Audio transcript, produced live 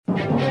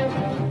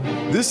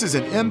This is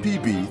an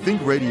MPB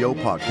Think Radio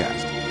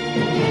podcast.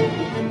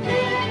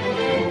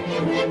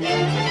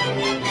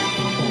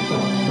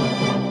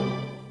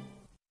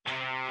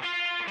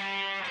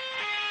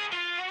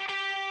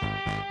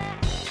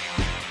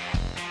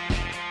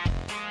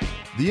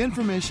 The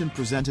information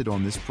presented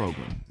on this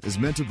program is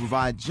meant to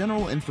provide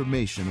general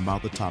information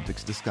about the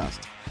topics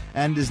discussed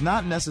and is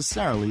not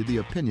necessarily the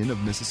opinion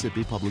of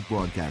Mississippi Public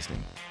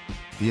Broadcasting.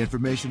 The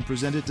information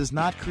presented does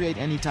not create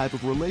any type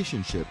of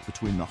relationship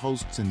between the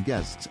hosts and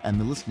guests and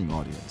the listening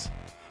audience.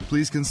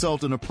 Please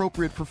consult an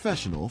appropriate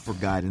professional for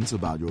guidance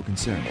about your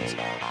concerns.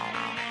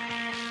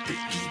 The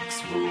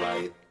geeks were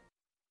right.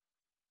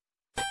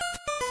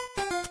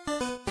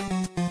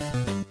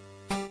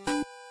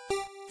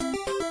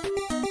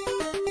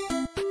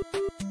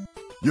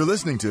 You're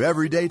listening to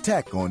Everyday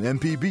Tech on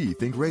MPB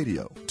Think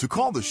Radio. To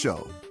call the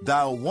show,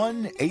 dial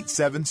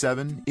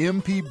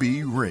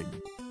 1-877-MPB-RING.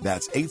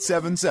 That's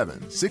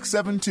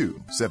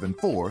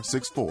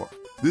 877-672-7464.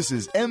 This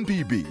is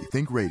MPB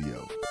Think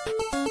Radio.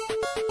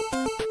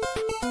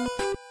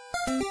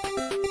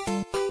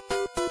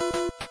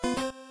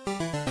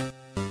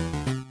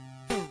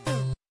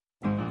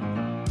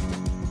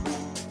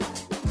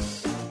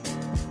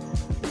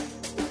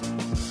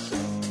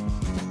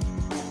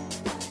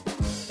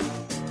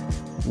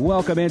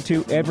 Welcome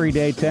into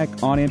Everyday Tech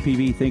on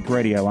MPB Think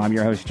Radio. I'm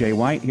your host, Jay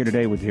White, here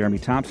today with Jeremy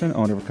Thompson,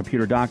 owner of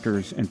Computer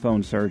Doctors and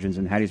Phone Surgeons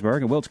in Hattiesburg,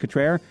 and Wilts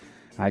Cottrell,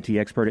 IT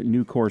expert at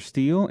Nucor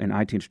Steel and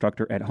IT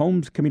instructor at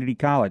Holmes Community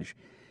College.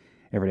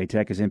 Everyday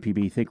Tech is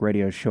MPB Think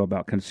Radio's show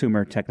about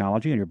consumer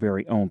technology and your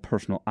very own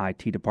personal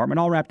IT department,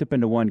 all wrapped up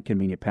into one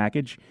convenient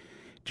package.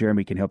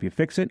 Jeremy can help you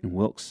fix it, and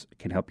Wilts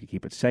can help you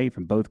keep it safe,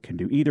 and both can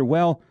do either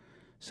well,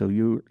 so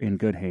you're in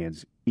good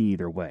hands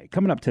either way.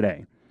 Coming up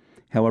today,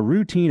 how a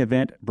routine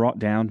event brought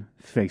down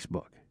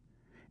Facebook,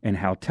 and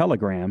how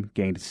Telegram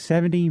gained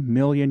 70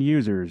 million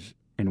users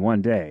in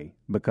one day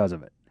because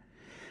of it.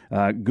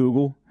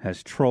 Google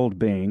has trolled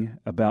Bing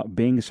about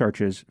Bing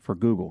searches for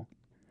Google,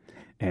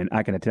 and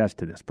I can attest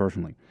to this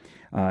personally.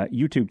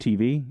 YouTube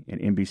TV and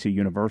NBC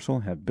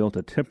Universal have built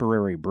a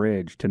temporary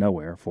bridge to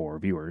nowhere for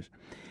viewers,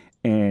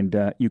 and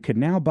you can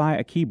now buy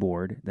a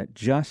keyboard that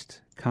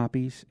just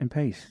copies and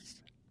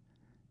pastes.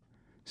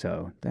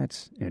 So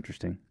that's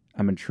interesting.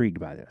 I'm intrigued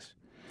by this.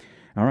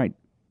 All right,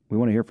 we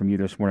want to hear from you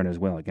this morning as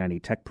well. Got any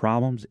tech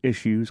problems,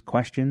 issues,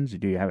 questions?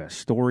 Do you have a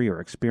story or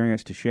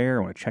experience to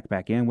share? Want to check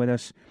back in with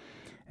us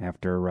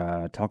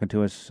after talking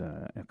to us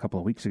a couple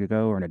of weeks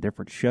ago or in a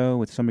different show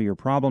with some of your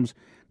problems?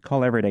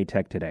 Call Everyday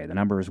Tech today. The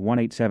number is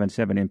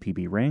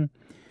 1-877-MPB-RING.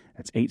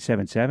 That's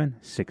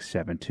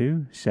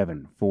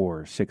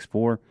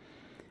 877-672-7464.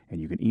 And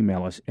you can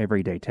email us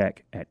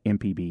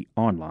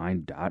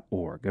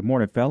everydaytech@mpbonline.org. Good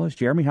morning, fellas.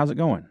 Jeremy, how's it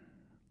going?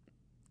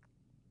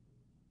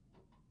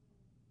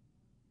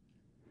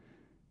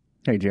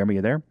 Hey, Jeremy,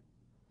 you there?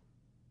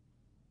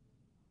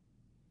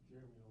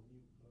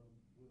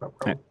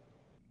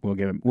 We'll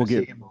give him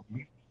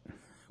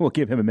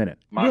a minute.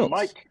 My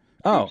mic keeps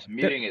Oh,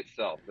 muting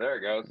itself. There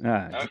it goes.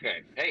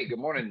 Okay. Hey, good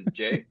morning,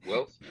 Jay,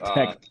 Wills.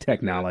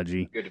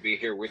 Technology. Good to be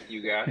here with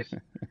you guys.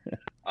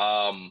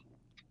 I've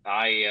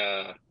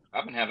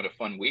been having a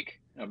fun week.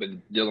 I've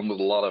been dealing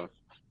with a lot of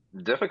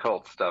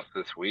difficult stuff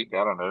this week.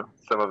 I don't know.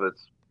 Some of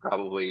it's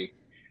probably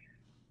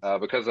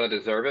because I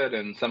deserve it,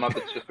 and some of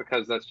it's just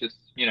because that's just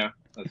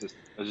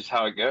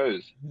how it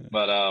goes.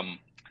 But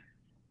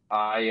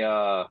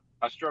I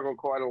struggled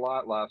quite a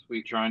lot last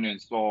week trying to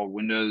install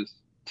Windows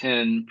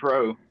 10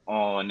 Pro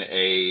on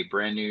a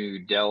brand new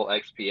Dell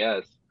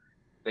XPS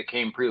that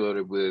came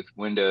preloaded with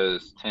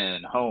Windows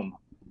 10 Home,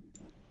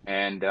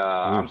 and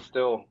I'm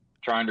still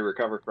trying to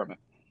recover from it.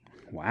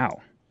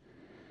 Wow.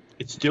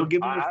 It's still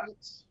giving you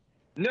fits?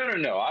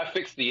 No. I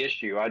fixed the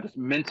issue. I'm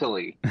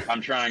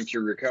trying to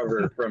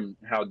recover from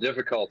how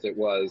difficult it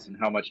was and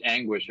how much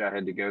anguish I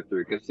had to go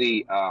through. Because,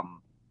 see, I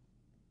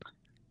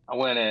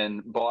went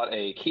and bought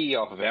a key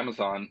off of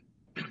Amazon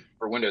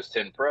for Windows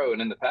 10 Pro.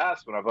 And in the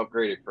past, when I've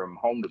upgraded from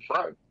Home to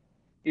Pro,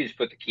 you just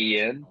put the key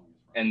in,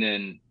 and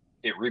then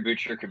it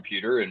reboots your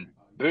computer, and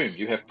boom,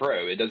 you have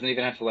Pro. It doesn't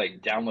even have to,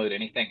 download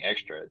anything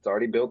extra. It's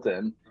already built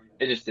in.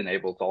 It just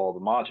enables all the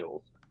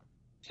modules.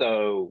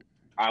 So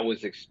I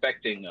was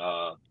expecting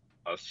a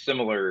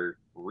similar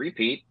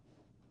repeat,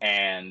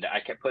 and I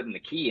kept putting the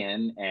key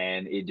in,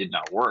 and it did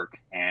not work.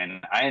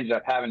 And I ended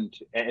up having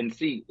to, and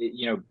see,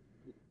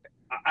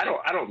 I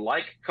don't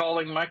like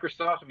calling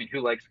Microsoft. I mean,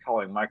 who likes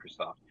calling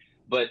Microsoft?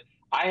 But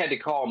I had to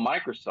call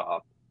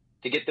Microsoft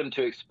to get them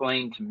to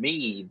explain to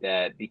me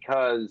that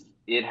because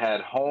it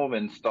had Home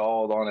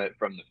installed on it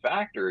from the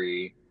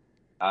factory,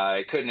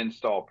 I couldn't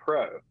install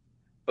Pro.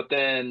 But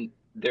then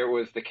there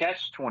was the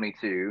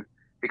catch-22,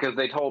 because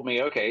they told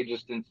me, okay,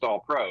 just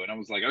install Pro. And I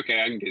was like,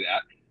 okay, I can do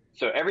that.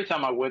 So every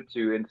time I went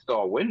to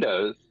install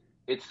Windows,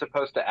 it's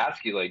supposed to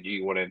ask you, do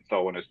you want to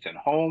install Windows 10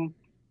 Home?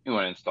 You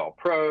want to install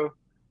Pro?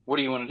 What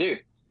do you want to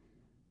do?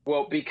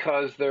 Well,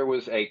 because there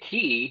was a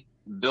key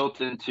built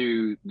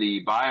into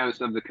the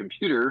BIOS of the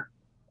computer,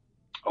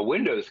 a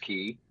Windows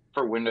key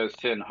for Windows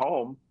 10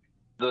 Home,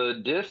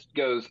 the disk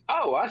goes,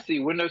 oh, I see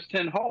Windows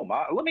 10 Home.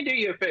 Let me do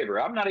you a favor.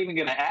 I'm not even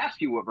going to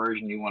ask you what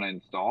version you want to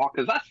install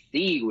because I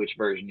see which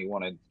version you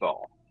want to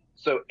install.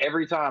 So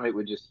every time it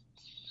would just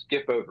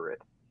skip over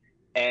it.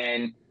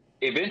 And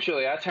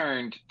eventually I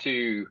turned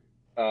to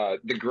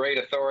the great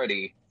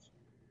authority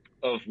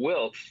of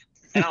Wiltz,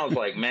 and I was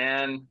like,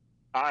 man,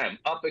 I am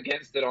up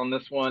against it on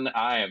this one.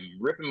 I am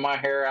ripping my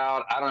hair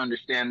out. I don't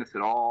understand this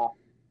at all.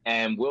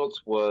 And Wiltz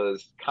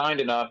was kind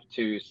enough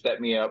to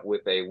set me up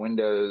with a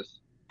Windows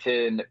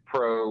 10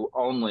 Pro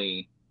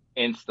only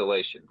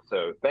installation.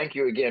 So thank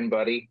you again,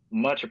 buddy.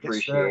 Much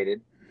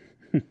appreciated.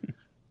 Yes,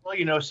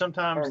 well,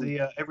 sometimes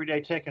the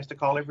everyday tech has to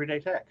call everyday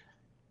tech.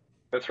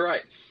 That's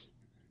right.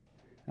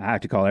 I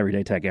have to call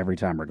Everyday Tech every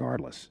time,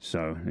 regardless.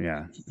 So,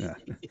 yeah.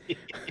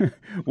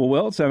 Well,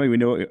 Wiltz, I mean,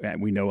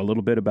 we know a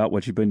little bit about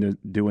what you've been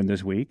doing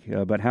this week,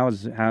 but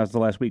how's the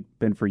last week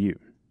been for you?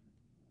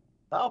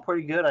 Oh,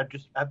 pretty good.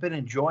 I've been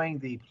enjoying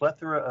the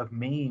plethora of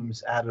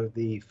memes out of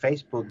the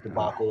Facebook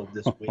debacle of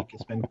this week.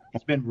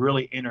 It's been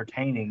really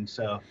entertaining.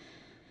 So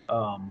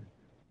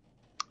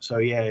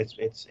yeah,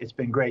 it's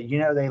been great.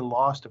 They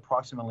lost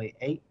approximately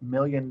 $8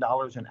 million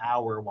an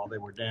hour while they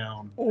were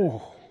down.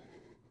 Oh.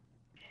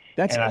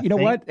 That's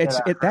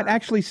that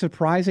actually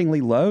surprisingly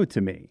low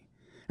to me.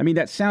 I mean,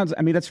 that's a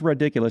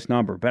ridiculous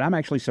number, but I'm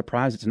actually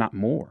surprised it's not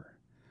more.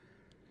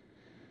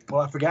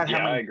 Well, I forgot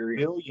how many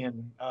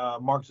billion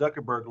Mark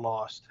Zuckerberg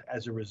lost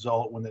as a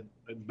result when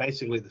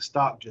basically the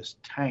stock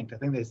just tanked. I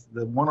think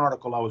the one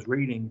article I was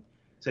reading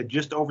said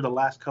just over the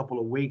last couple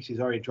of weeks he's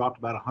already dropped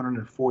about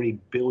 $140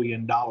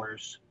 billion.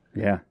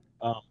 Yeah.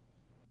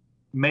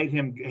 Made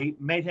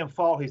him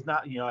fall. He's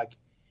not like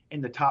in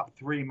the top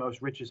 3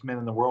 most richest men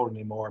in the world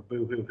anymore.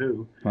 Boo hoo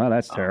hoo. Well,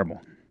 that's terrible.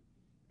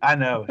 I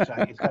know. It's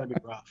got to be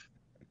rough.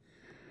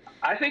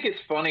 I think it's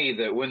funny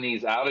that when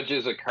these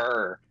outages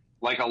occur,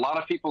 like a lot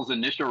of people's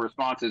initial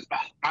response is,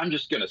 I'm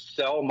just going to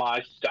sell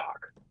my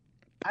stock.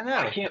 I know.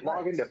 I can't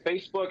log into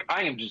Facebook.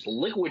 I am just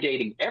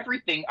liquidating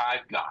everything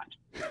I've got.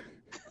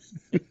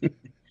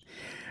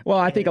 Well,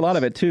 I think a lot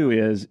of it too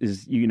is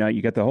you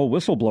got the whole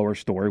whistleblower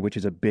story, which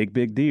is a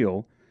big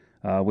deal.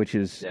 Which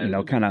is,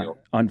 kind of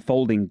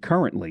unfolding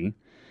currently.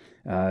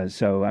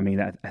 So, I mean,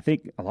 I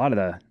think a lot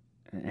of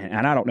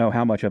and I don't know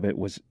how much of it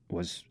was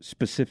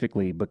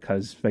specifically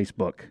because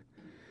Facebook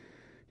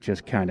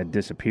just kind of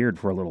disappeared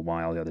for a little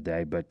while the other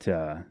day. But,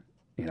 a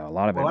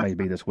lot of it may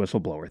be this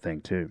whistleblower thing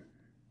too.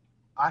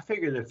 I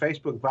figured that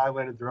Facebook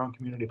violated their own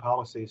community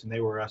policies and they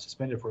were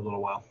suspended for a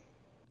little while.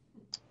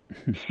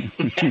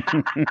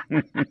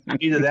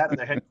 Either that or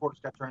the headquarters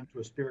got turned into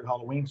a Spirit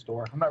Halloween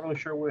store. I'm not really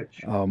sure which.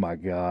 Oh, my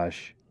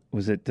gosh.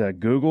 Was it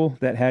Google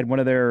that had one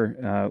of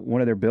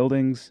their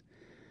buildings?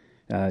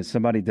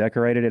 Somebody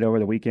decorated it over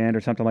the weekend or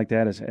something like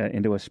that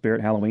into a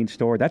Spirit Halloween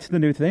store. That's the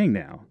new thing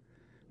now,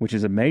 which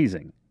is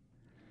amazing.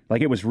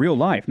 Like it was real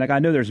life. Like I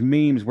know there's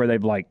memes where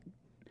they've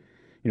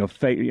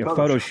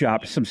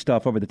photoshopped some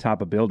stuff over the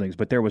top of buildings,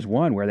 but there was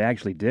one where they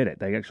actually did it.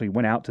 They actually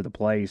went out to the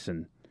place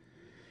and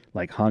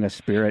like hung a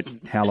Spirit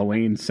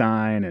Halloween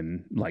sign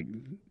and like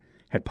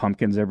had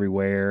pumpkins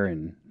everywhere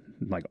and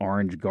like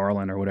orange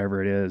garland or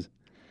whatever it is.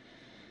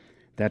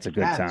 That's a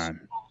good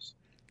time. Awesome.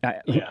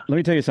 Let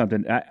me tell you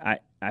something.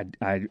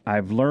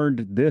 I've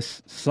learned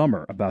this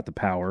summer about the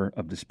power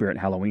of the Spirit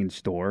Halloween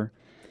store.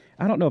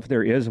 I don't know if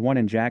there is one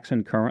in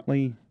Jackson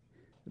currently,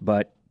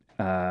 but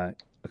a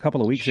couple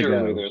of weeks ago.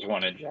 Surely there's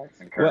one in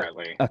Jackson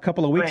currently. Well, a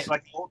couple of weeks.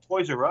 Like old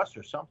Toys R Us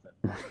or something.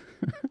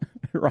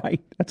 Right.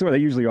 That's where they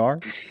usually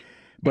are.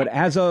 But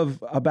as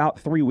of about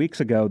 3 weeks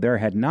ago, there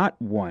had not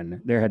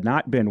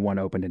been one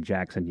opened in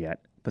Jackson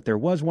yet, but there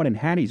was one in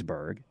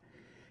Hattiesburg.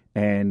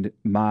 And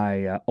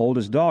my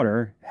oldest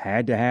daughter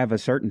had to have a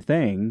certain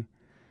thing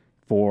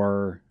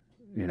for,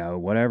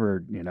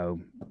 whatever,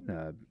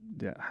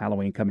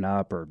 Halloween coming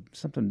up or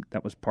something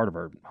that was part of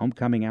her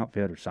homecoming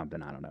outfit or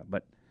something. I don't know.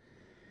 But,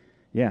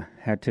 yeah,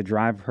 had to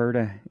drive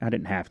her I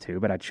didn't have to,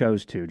 but I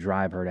chose to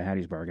drive her to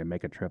Hattiesburg and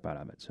make a trip out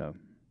of it. So,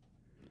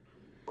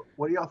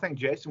 what do y'all think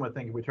Jason would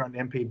think if we turned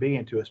MPB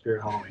into a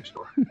Spirit Halloween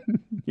store?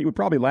 He would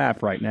probably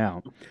laugh right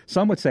now.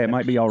 Some would say it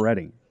might be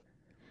already.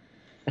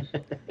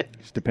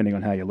 Just depending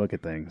on how you look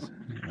at things.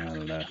 I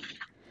don't know.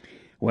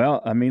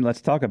 Well, I mean,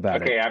 let's talk about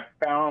it. Okay, I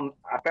found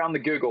the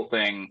Google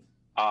thing.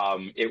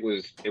 It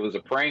was a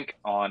prank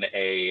on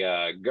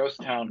a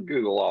ghost town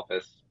Google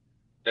office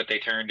that they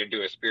turned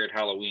into a Spirit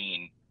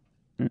Halloween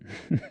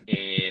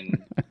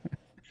in let's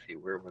see,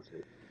 where was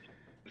it?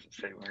 Does it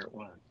say where it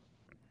was?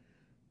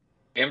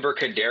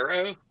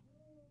 Embarcadero?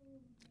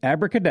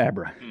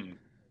 Abracadabra.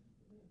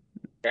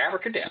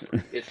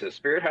 Abracadabra. It's a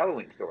Spirit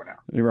Halloween store now.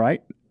 You're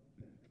right.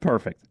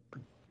 Perfect.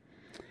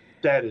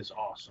 That is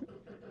awesome.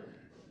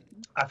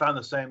 I found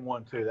the same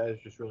one too. That is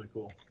just really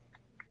cool.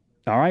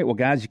 All right, well,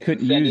 guys, you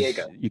couldn't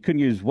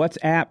use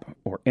WhatsApp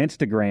or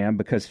Instagram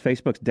because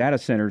Facebook's data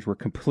centers were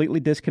completely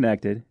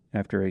disconnected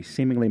after a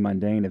seemingly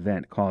mundane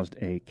event caused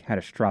a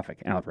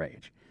catastrophic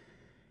outrage.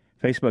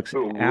 Facebook's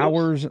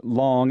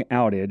hours-long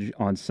outage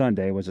on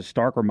Sunday was a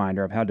stark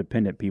reminder of how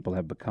dependent people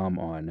have become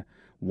on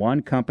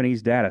one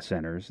company's data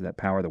centers that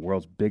power the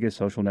world's biggest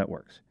social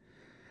networks.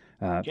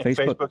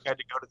 Facebook had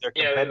to go to their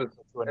competitors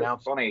to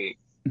announce. Funny.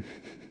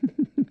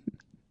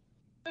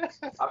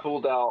 I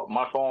pulled out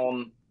my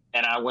phone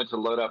and I went to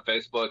load up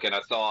Facebook, and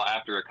I saw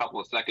after a couple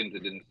of seconds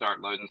it didn't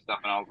start loading stuff,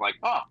 and I was like,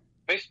 "Oh,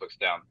 Facebook's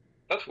down.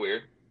 That's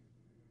weird."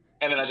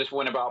 And then I just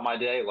went about my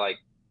day like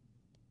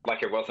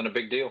it wasn't a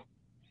big deal.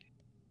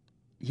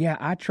 Yeah,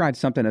 I tried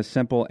something as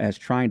simple as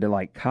trying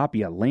to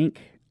copy a link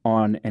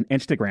on an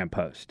Instagram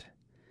post,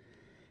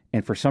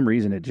 and for some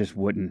reason it just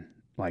wouldn't.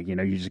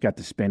 You just got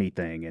the spinny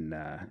thing, and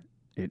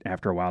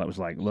after a while it was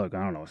like, "Look,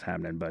 I don't know what's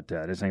happening, but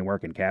this ain't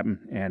working,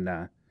 Captain."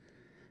 And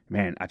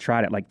man, I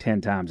tried it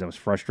 10 times. I was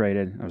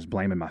frustrated. I was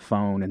blaming my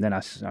phone, and then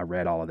I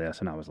read all of this,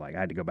 and I was like,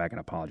 I had to go back and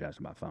apologize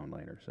to my phone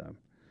later. So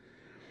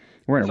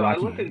we're in a rocky.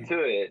 I looked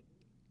into it,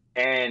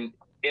 and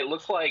it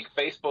looks like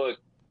Facebook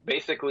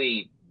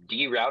basically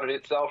derouted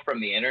itself from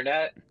the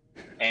internet,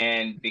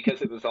 and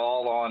because it was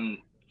all on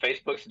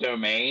Facebook's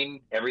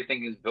domain,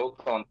 everything is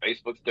built on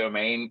Facebook's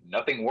domain,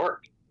 nothing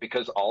worked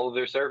because all of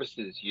their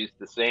services used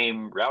the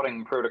same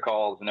routing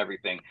protocols and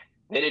everything.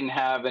 They didn't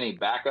have any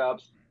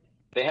backups.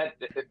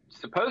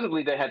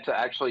 Supposedly they had to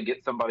actually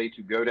get somebody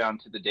to go down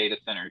to the data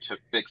center to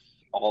fix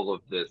all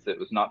of this. It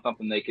was not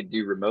something they could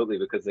do remotely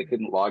because they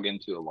couldn't log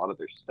into a lot of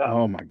their stuff.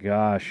 Oh my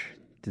gosh.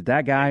 Did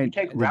that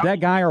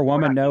guy or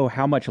woman know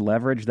how much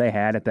leverage they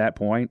had at that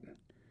point?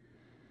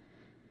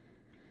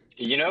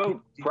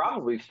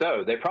 Probably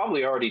so. They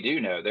probably already do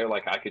know. They're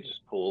like, I could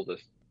just pull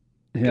this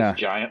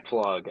giant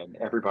plug and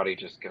everybody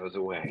just goes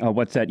away. Oh,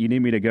 what's that? You need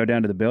me to go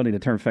down to the building to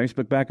turn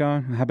Facebook back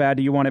on? How bad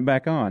do you want it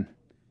back on?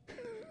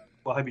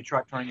 Well, have you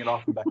tried turning it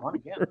off and back on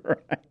again? Right.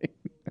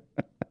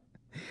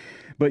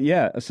 But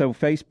yeah, so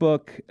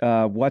Facebook,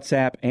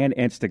 WhatsApp, and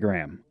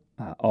Instagram,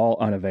 all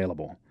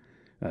unavailable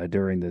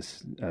during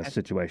this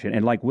situation.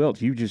 And like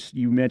Wilt,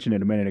 you mentioned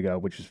it a minute ago,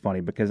 which is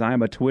funny because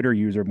I'm a Twitter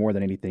user more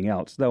than anything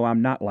else, though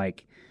I'm not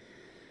like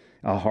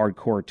a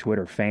hardcore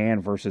Twitter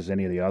fan versus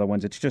any of the other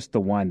ones. It's just the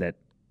one that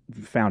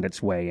found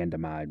its way into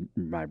my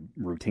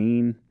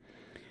routine.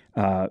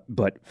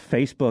 But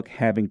Facebook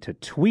having to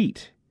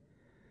tweet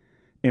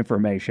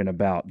information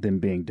about them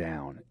being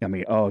down. I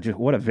mean, just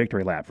what a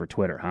victory lap for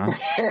Twitter, huh?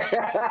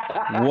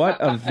 What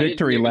a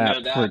victory lap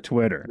for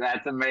Twitter.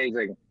 That's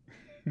amazing.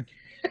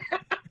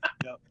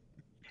 Yep.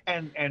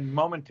 And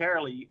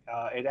momentarily,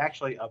 it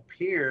actually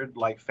appeared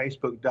like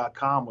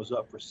Facebook.com was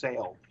up for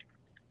sale.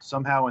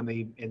 Somehow in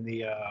the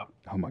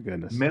oh my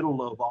goodness,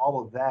 middle of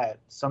all of that,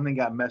 something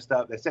got messed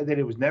up. They said that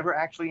it was never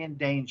actually in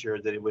danger,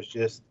 that it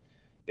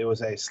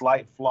was a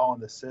slight flaw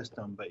in the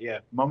system. But yeah,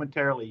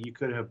 momentarily you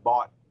could have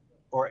bought,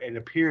 or it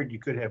appeared you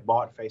could have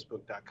bought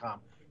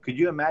Facebook.com. Could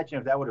you imagine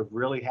if that would have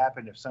really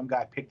happened if some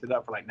guy picked it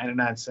up for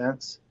 99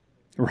 cents?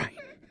 Right.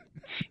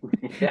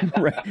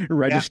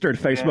 Registered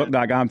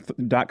Facebook.com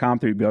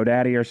through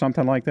GoDaddy or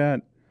something like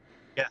that?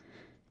 Yeah.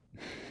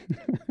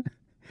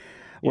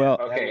 Well,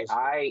 okay,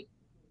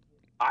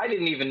 I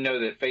didn't even know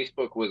that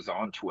Facebook was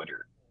on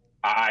Twitter.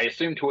 I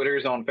assume Twitter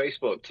is on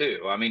Facebook too.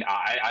 I mean,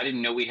 I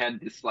didn't know we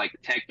had this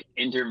tech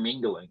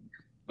intermingling,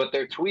 but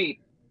their tweet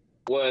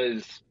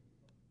was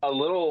a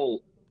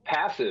little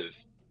passive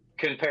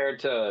compared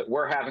to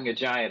we're having a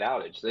giant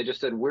outage. They just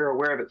said we're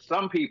aware that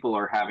some people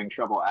are having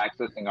trouble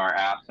accessing our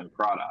apps and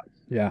products.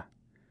 Yeah.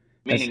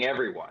 Meaning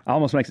everyone.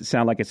 Almost makes it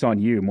sound like it's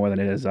on you more than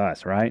it is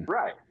us, right?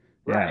 Right.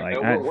 Yeah.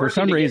 Right. For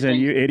some reason,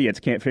 you idiots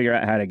can't figure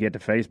out how to get to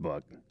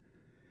Facebook.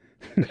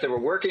 So we're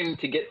working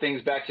to get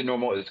things back to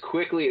normal as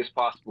quickly as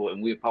possible,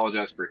 and we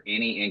apologize for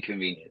any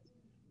inconvenience.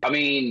 I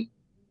mean,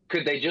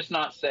 could they just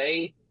not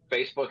say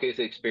Facebook is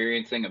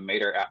experiencing a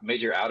major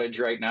outage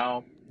right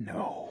now?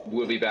 No.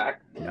 We'll be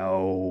back?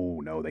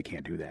 No, they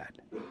can't do that.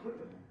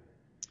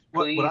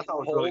 Please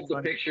hold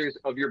the pictures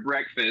of your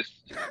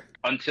breakfast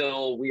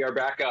until we are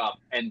back up,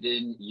 and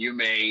then you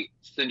may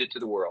send it to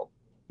the world.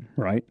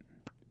 Right.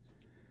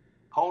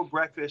 Hold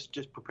breakfast,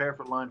 just prepare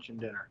for lunch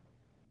and dinner.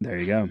 There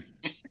you go.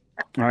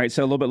 All right,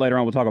 so a little bit later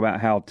on, we'll talk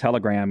about how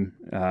Telegram,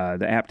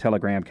 the app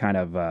Telegram, kind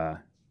of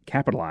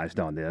capitalized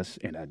on this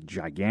in a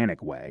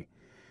gigantic way.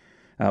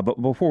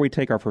 But before we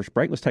take our first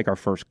break, let's take our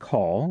first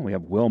call. We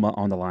have Wilma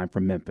on the line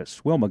from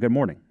Memphis. Wilma, good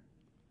morning.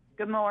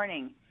 Good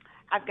morning.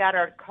 I've got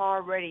a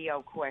car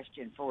radio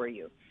question for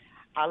you.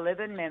 I live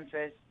in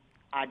Memphis.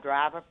 I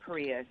drive a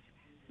Prius.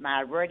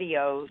 My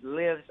radio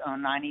lives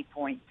on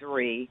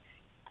 90.3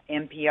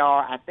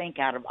 NPR, I think,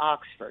 out of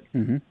Oxford.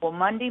 Mm-hmm. Well,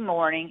 Monday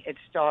morning, it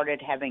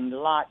started having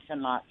lots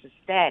and lots of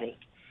static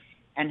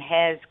and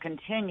has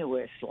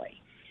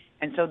continuously.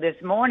 And so this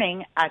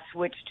morning, I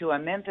switched to a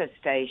Memphis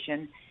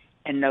station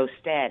and no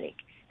static,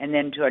 and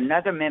then to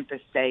another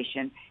Memphis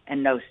station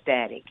and no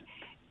static.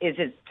 Is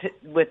it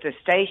with the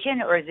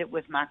station or is it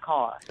with my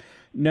car?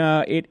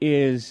 No, it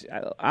is.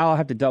 I'll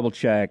have to double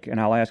check, and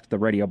I'll ask the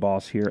radio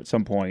boss here at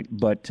some point.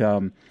 But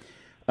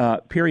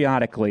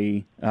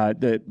periodically,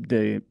 let's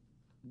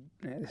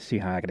see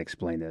how I can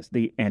explain this.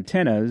 The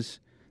antennas,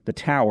 the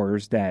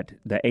towers that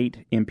the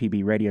 8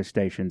 MPB radio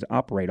stations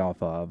operate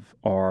off of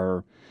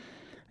are,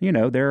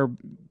 they're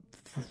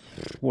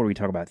what are we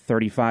talking about,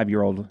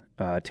 35-year-old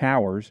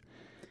towers,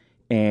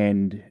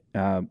 and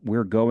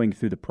we're going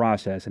through the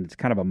process, and it's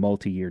kind of a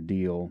multi-year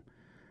deal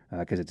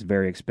because it's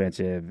very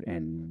expensive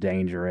and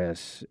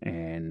dangerous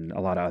and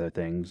a lot of other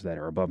things that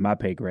are above my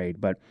pay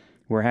grade, but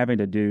we're having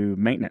to do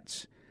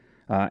maintenance.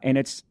 And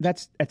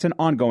that's an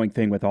ongoing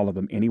thing with all of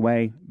them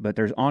anyway, but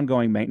there's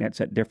ongoing maintenance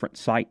at different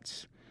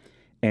sites.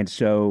 And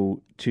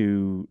so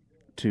to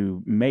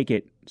make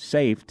it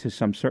safe to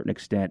some certain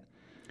extent,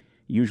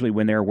 usually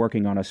when they're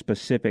working on a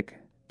specific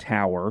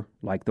tower,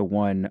 like the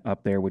one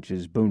up there, which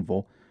is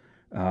Boonville,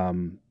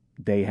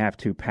 they have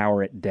to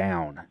power it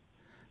down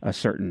a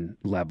certain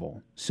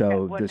level.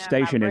 So the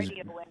station is...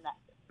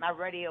 My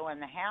radio in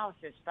the house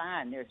is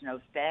fine. There's no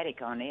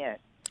static on it.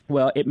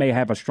 Well, it may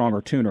have a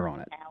stronger tuner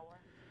on it.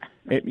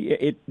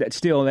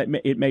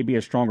 It may be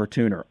a stronger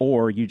tuner,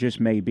 or you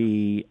just may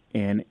be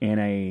in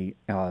a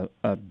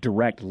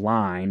direct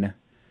line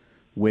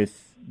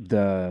with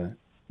the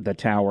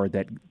tower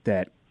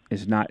that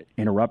is not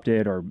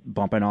interrupted or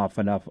bumping off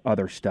enough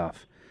other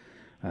stuff.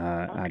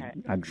 Okay.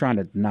 I'm trying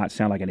to not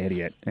sound like an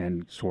idiot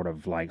and sort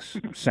of like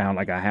sound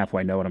like I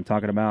halfway know what I'm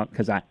talking about,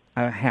 because I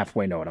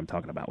halfway know what I'm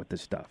talking about with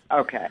this stuff.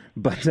 Okay.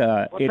 But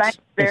thank you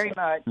very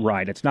much.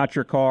 Right. It's not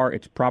your car.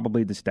 It's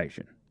probably the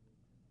station.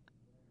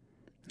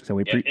 So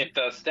if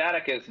the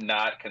static is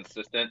not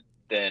consistent,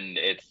 then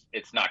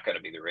it's not going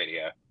to be the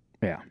radio.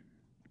 Yeah.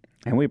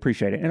 And we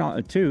appreciate it.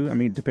 And too, I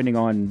mean, depending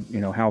on,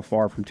 how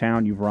far from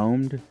town you've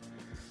roamed,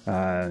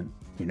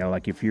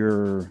 like if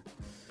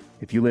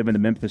you live in the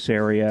Memphis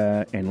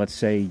area and let's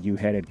say you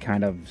headed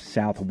kind of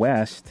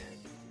southwest,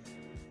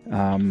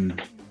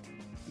 and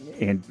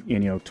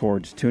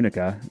towards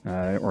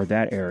Tunica or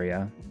that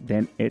area,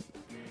 then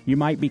you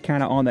might be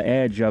kind of on the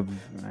edge of.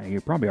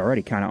 You're probably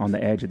already kind of on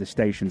the edge of the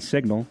station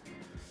signal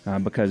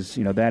because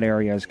that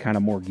area is kind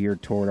of more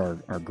geared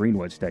toward our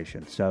Greenwood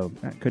station, so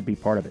that could be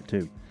part of it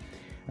too.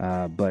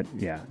 But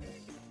yeah,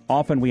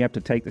 often we have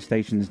to take the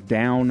stations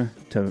down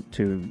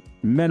to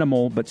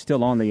minimal, but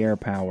still on the air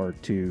power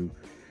to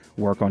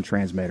work on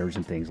transmitters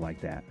and things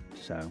like that.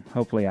 So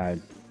hopefully I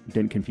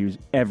didn't confuse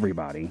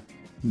everybody,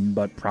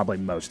 but probably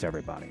most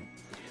everybody.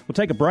 We'll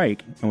take a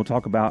break and we'll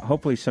talk about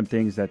hopefully some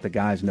things that the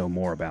guys know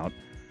more about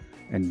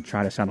and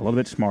try to sound a little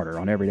bit smarter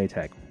on Everyday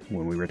Tech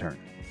when we return.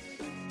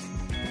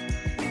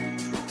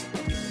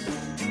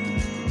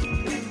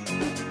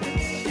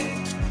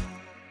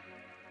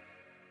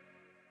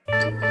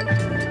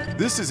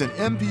 This is an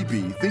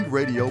MPB Think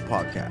Radio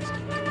podcast.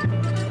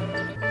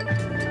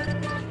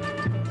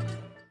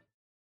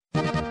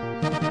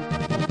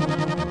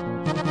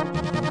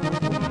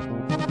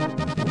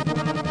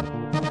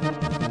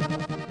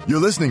 You're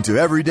listening to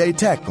Everyday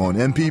Tech on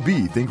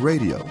MPB Think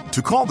Radio.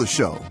 To call the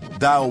show,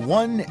 dial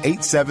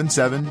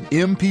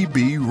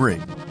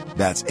 1-877-MPB-RING.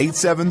 That's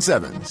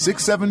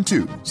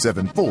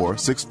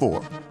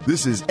 877-672-7464.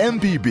 This is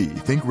MPB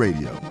Think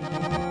Radio.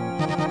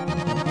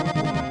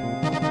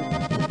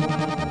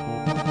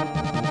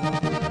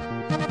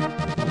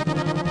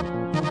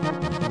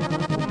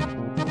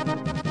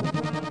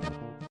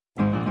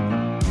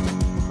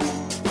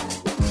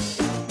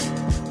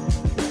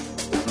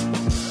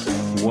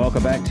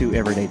 Welcome back to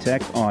Everyday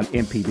Tech on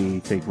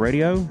MPB Think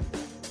Radio.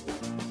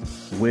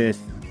 With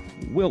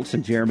Wiltz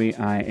and Jeremy,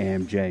 I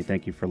am Jay.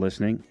 Thank you for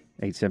listening.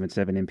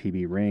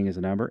 877-MPB-RING is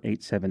the number,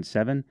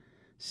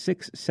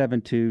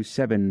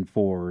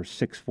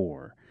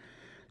 877-672-7464.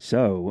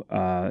 So,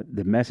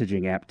 the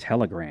messaging app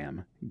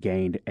Telegram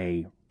gained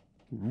a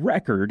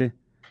record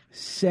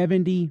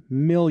 70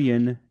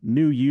 million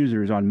new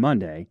users on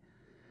Monday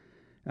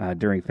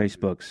during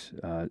Facebook's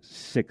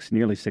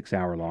nearly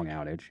 6-hour-long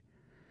outage.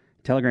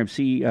 Telegram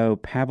CEO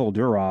Pavel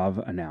Durov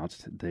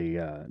announced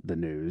the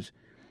news.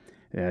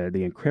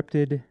 The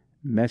encrypted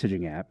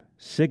messaging app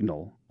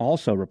Signal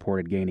also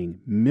reported gaining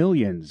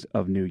millions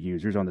of new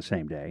users on the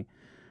same day.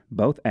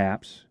 Both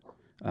apps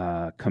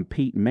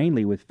compete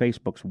mainly with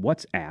Facebook's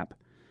WhatsApp,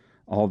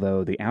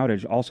 although the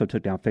outage also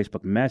took down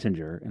Facebook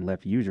Messenger and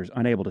left users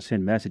unable to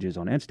send messages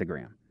on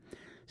Instagram.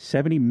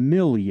 70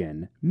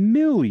 million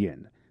new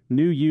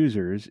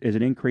users is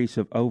an increase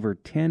of over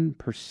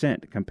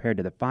 10% compared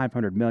to the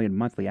 500 million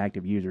monthly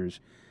active users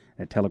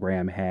that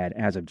Telegram had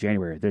as of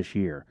January of this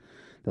year.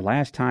 The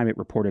last time it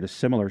reported a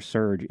similar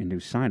surge in new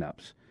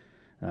signups.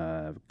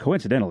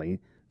 Coincidentally,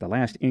 the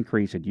last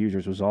increase in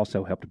users was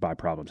also helped by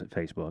problems at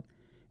Facebook.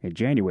 In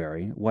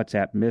January,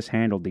 WhatsApp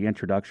mishandled the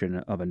introduction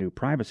of a new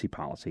privacy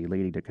policy,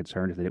 leading to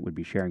concerns that it would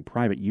be sharing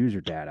private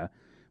user data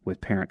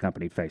with parent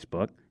company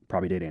Facebook.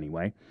 Probably did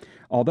anyway.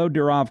 Although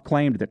Durov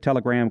claimed that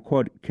Telegram,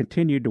 quote,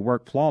 continued to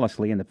work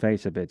flawlessly in the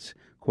face of its,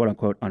 quote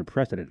unquote,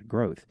 unprecedented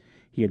growth,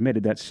 he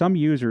admitted that some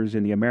users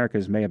in the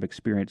Americas may have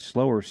experienced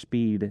slower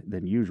speed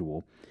than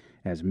usual,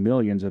 as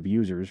millions of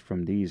users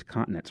from these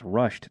continents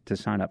rushed to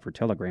sign up for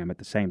Telegram at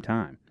the same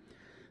time.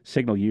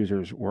 Signal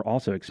users were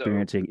also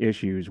experiencing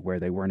issues where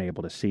they weren't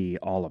able to see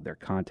all of their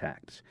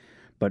contacts.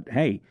 But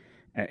hey,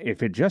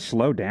 if it just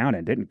slowed down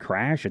and didn't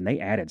crash and they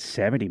added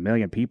 70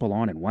 million people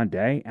on in one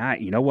day,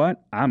 you know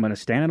what? I'm going to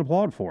stand and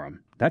applaud for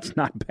them. That's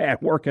not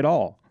bad work at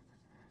all.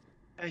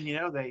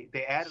 And,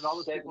 they added all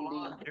those people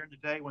on during the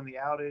day when the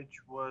outage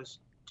was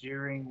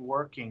during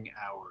working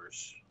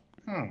hours.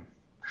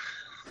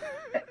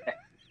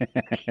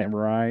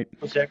 Right.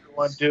 What's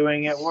everyone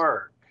doing at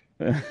work?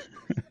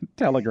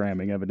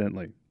 Telegramming,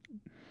 evidently.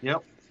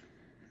 Yep.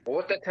 Well,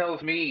 what that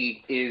tells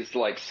me is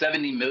like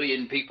 70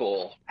 million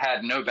people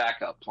had no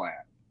backup plan.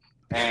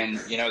 And,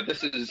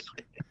 this is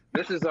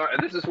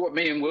what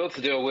me and Wilts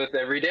deal with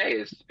every day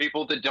is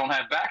people that don't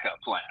have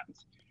backup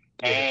plans.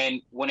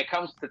 And when it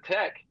comes to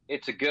tech,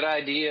 it's a good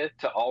idea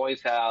to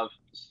always have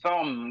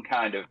some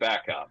kind of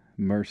backup.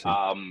 Mercy.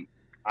 I'm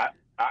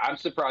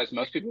surprised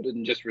most people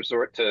didn't just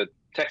resort to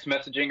text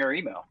messaging or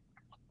email.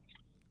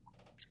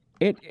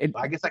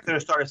 I guess I could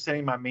have started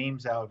sending my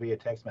memes out via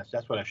text message.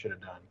 That's what I should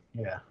have done.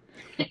 Yeah.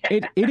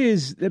 It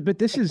is,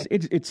 but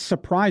it's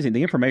surprising.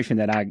 The information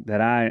that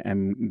I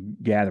am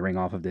gathering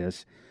off of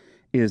this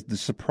is the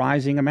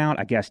surprising amount.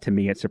 I guess to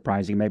me it's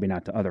surprising, maybe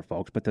not to other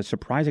folks, but the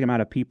surprising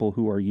amount of people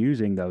who are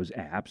using those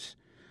apps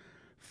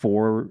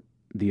for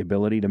the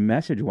ability to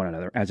message one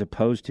another as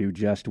opposed to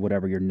just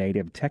whatever your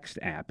native text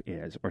app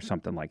is or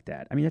something like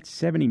that. I mean, that's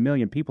 70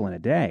 million people in a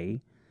day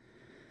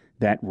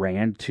that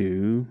ran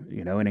to,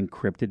 an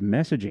encrypted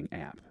messaging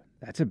app.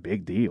 That's a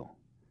big deal.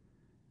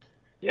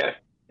 Yeah,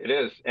 it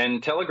is.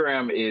 And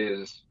Telegram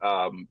is,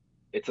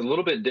 it's a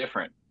little bit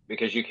different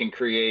because you can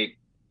create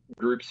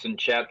groups and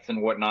chats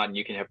and whatnot, and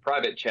you can have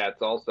private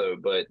chats also,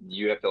 but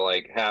you have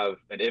to have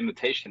an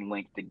invitation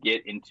link to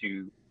get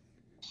into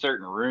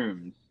certain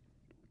rooms.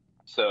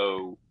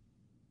 So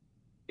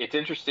it's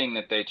interesting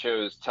that they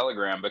chose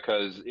Telegram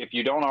because if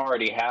you don't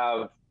already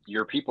have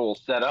your people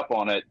set up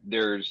on it,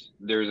 there's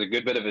a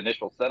good bit of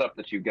initial setup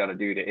that you've got to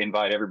do to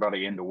invite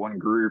everybody into one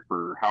group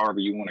or however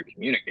you want to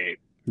communicate.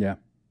 Yeah.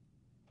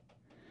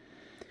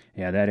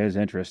 Yeah, that is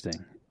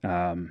interesting.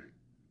 Well,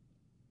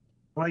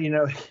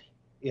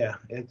 yeah,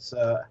 it's.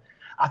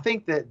 I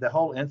think that the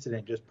whole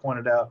incident just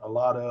pointed out a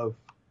lot of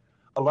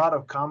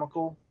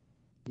comical,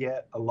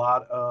 yet a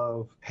lot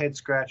of head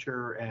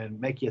scratcher and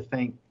make you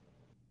think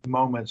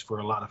moments for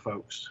a lot of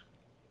folks.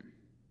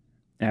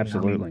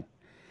 Absolutely.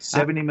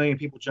 70 million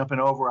people jumping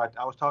over. I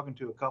was talking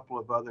to a couple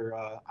of other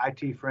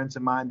IT friends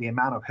of mine. The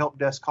amount of help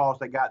desk calls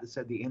they got that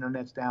said the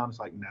internet's down. It's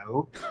like,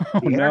 no.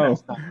 The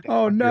internet's not down.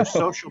 Oh, no. Your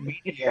social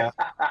media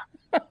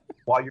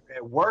while you're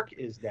at work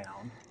is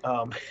down.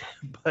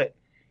 But,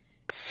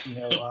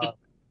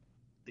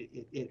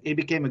 it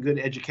became a good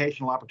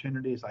educational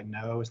opportunity. It's like,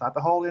 no, it's not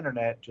the whole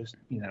internet. Just,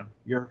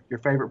 your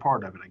favorite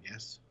part of it, I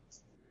guess.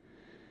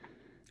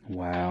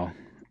 Wow.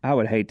 I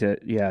would hate to,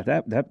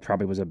 that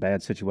probably was a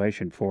bad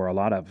situation for a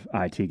lot of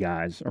IT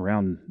guys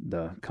around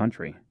the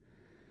country.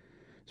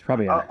 It's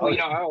probably I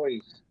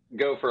always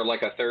go for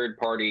a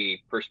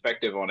third-party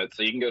perspective on it.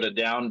 So you can go to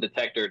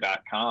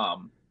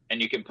downdetector.com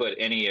and you can put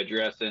any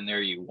address in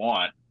there you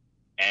want,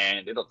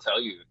 and it'll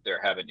tell you if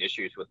they're having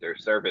issues with their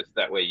service.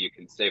 That way you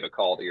can save a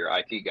call to your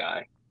IT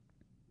guy.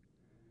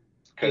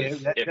 Yeah,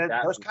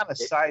 those kind of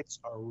sites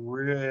are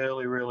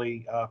really,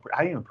 really.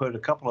 I even put a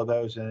couple of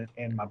those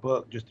in my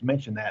book just to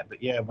mention that.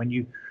 But yeah, when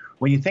you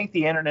think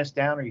the internet's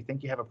down or you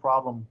think you have a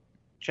problem,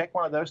 check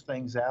one of those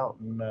things out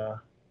and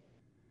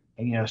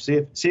see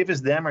if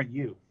it's them or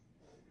you.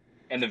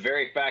 And the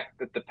very fact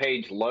that the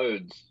page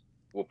loads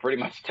will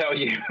pretty much tell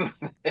you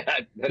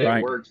that right.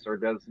 It works or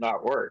does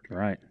not work.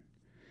 Right.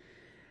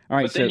 All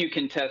right, but then you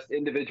can test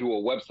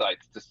individual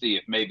websites to see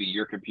if maybe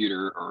your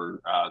computer or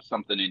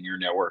something in your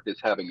network is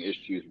having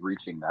issues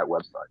reaching that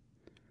website.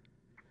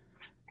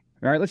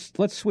 All right,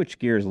 let's switch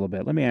gears a little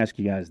bit. Let me ask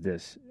you guys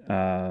this,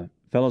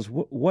 fellas.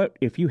 What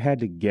if you had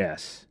to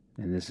guess?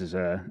 And this is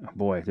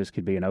this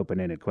could be an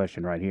open-ended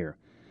question right here.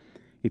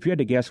 If you had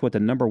to guess what the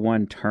number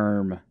one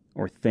term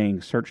or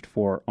thing searched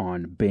for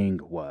on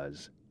Bing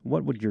was,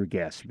 what would your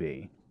guess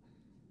be?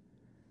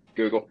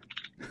 Google.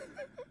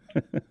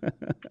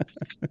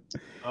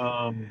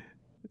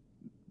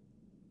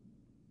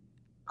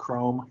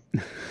 Chrome.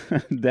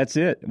 That's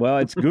it. Well,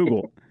 it's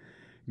Google.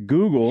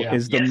 Google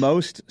is the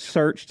most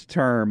searched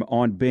term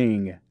on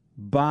Bing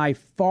by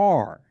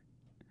far,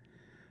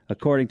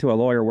 according to a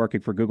lawyer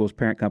working for Google's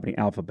parent company,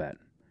 Alphabet.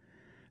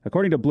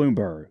 According to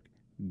Bloomberg,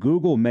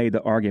 Google made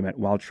the argument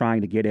while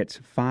trying to get its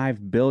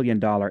 $5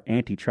 billion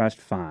antitrust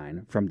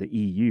fine from the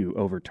EU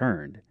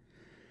overturned,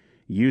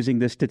 using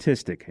this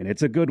statistic, and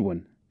it's a good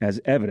one,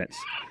 as evidence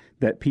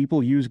that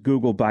people use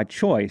Google by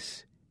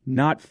choice,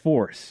 not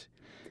force.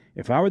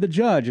 If I were the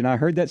judge and I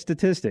heard that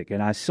statistic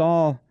and I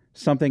saw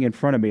something in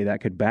front of me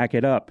that could back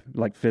it up,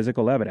 like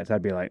physical evidence,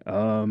 I'd be like,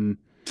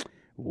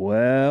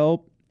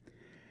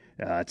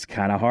 it's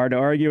kind of hard to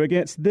argue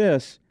against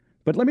this.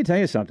 But let me tell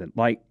you something.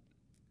 Like,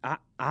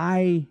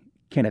 I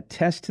can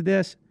attest to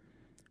this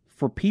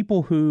for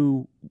people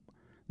who,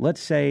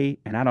 let's say,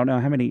 and I don't know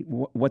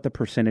what the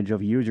percentage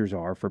of users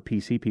are for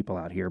PC people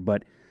out here,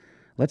 but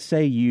let's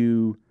say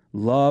you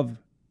love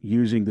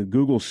using the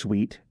Google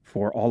suite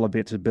for all of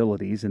its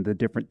abilities and the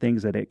different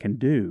things that it can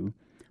do,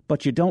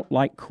 but you don't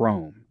like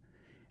Chrome.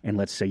 And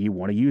let's say you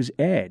want to use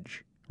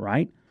Edge,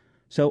 right?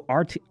 So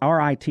our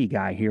IT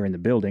guy here in the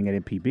building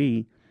at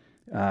MPB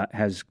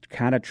has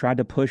kind of tried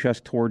to push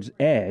us towards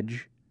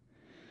Edge,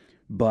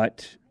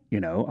 but, a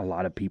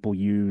lot of people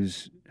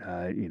use,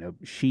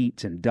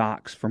 Sheets and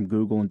Docs from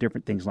Google and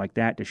different things like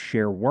that to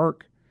share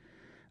work.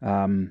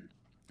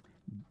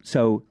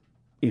 So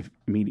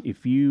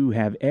if you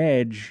have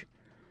Edge,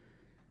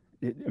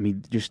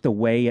 just the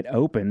way it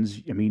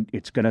opens,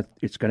 it's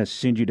gonna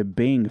send you to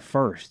Bing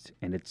first,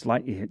 and it's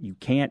like you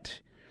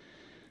can't,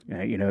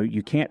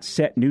 you can't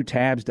set new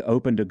tabs to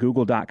open to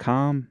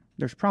Google.com.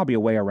 There's probably a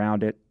way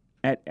around it.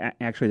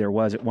 Actually, there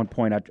was at one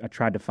point. I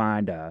tried to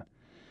find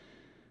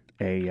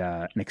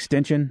an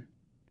extension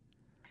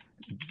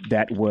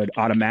that would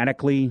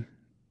automatically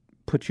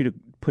put you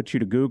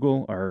to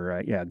Google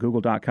or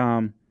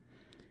Google.com,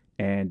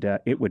 and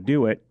it would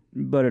do it,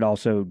 but it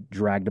also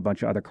dragged a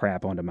bunch of other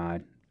crap onto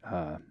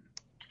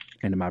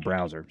into my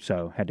browser,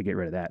 so had to get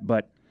rid of that.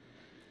 But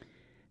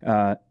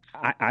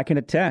I can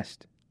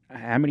attest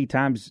how many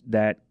times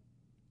that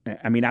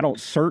I don't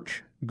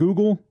search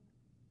Google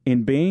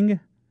in Bing,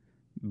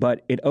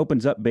 but it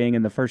opens up Bing,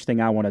 and the first thing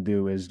I want to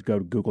do is go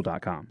to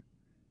Google.com.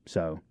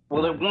 So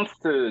it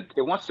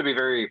wants to be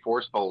very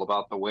forceful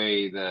about the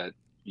way that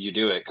you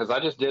do it, because I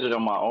just did it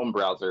on my own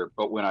browser,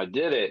 but when I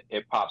did it,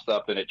 it pops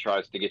up and it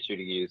tries to get you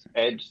to use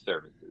Edge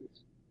services.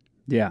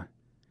 Yeah.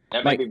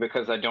 That may be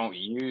because I don't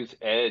use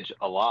Edge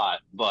a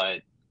lot,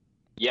 but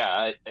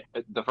yeah,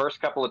 the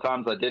first couple of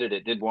times I did it,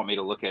 it did want me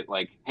to look at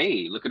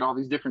hey, look at all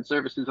these different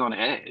services on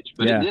Edge.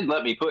 But it did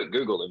let me put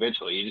Google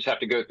eventually. You just have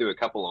to go through a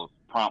couple of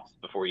prompts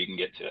before you can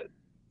get to it.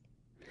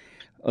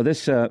 Oh,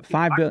 this $5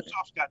 billion.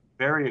 Microsoft's got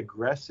very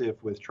aggressive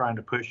with trying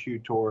to push you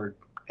toward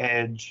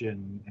Edge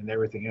and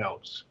everything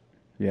else.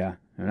 Yeah,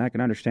 and I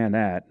can understand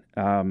that.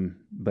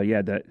 But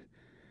yeah,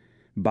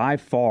 by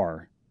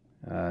far,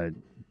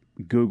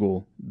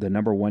 Google, the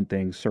number one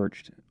thing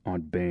searched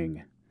on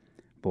Bing.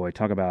 Boy,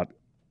 talk about,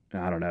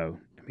 I don't know.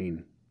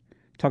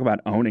 Talk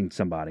about owning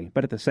somebody.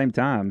 But at the same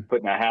time,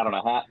 putting a hat on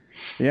a hat.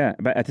 Yeah,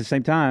 but at the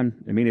same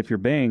time, if you're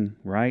Bing,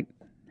 right?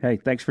 Hey,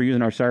 thanks for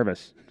using our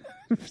service.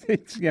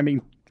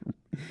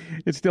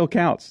 It still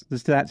counts. The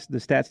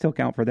stats still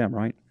count for them,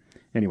 right?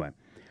 Anyway,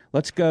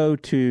 let's go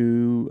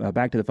to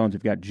back to the phones.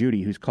 We've got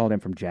Judy, who's called in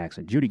from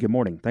Jackson. Judy, good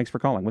morning. Thanks for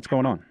calling. What's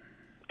going on?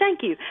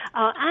 Thank you.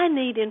 I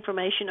need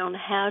information on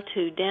how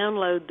to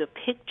download the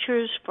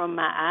pictures from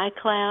my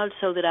iCloud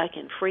so that I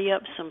can free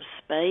up some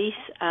space.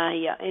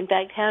 In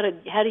fact, how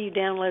do you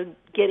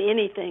get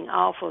anything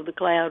off of the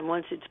cloud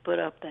once it's put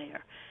up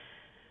there?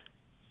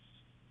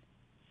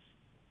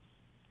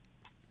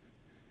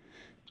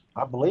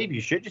 I believe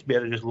you should just be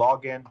able to just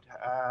log in.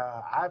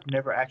 I've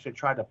never actually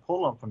tried to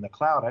pull them from the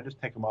cloud. I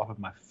just take them off of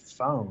my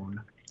phone.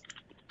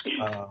 You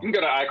can go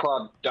to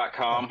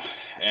iCloud.com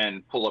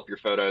and pull up your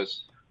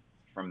photos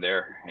from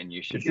there, and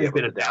you should be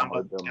able to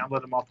download them.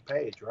 Download them off the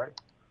page, right?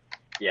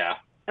 Yeah.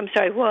 I'm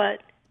sorry,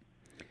 what?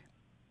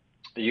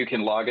 You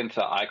can log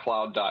into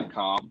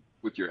iCloud.com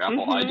with your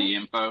Apple ID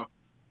info,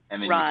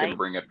 and then you can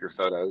bring up your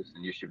photos,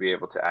 and you should be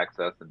able to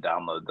access and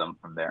download them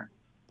from there.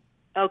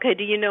 Okay.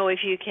 Do you know if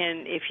you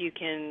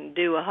can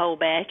do a whole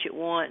batch at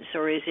once,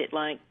 or is it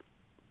like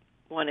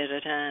one at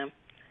a time?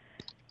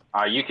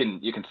 You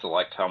can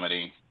select how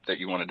many that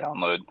you want to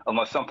download,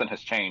 unless something has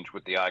changed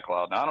with the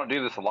iCloud. Now, I don't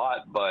do this a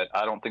lot, but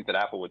I don't think that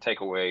Apple would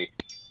take away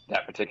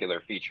that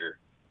particular feature.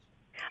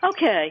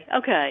 Okay.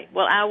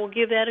 Well, I will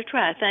give that a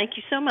try. Thank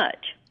you so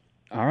much.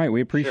 All right,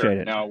 we appreciate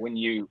it. Now, when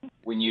you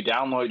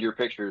download your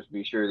pictures,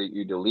 be sure that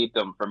you delete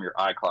them from your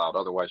iCloud.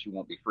 Otherwise, you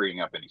won't be freeing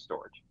up any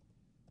storage.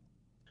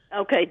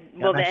 Okay.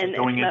 Well, then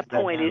my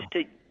point is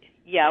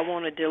I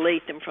want to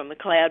delete them from the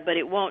cloud, but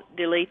it won't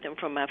delete them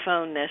from my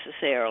phone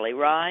necessarily,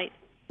 right?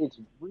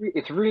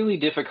 It's really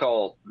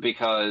difficult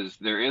because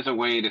there is a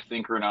way to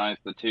synchronize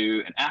the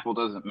two, and Apple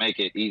doesn't make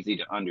it easy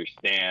to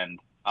understand.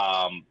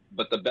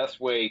 But the best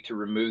way to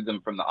remove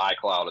them from the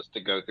iCloud is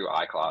to go through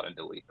iCloud and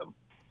delete them.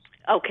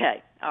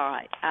 Okay. All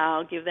right.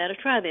 I'll give that a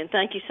try then.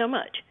 Thank you so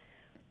much.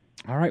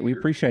 All right. We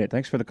appreciate it.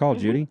 Thanks for the call,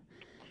 Judy,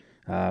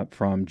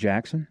 from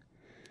Jackson.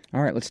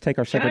 All right. Let's take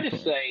our second. Can I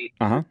just say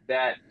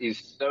that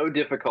is so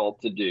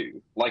difficult to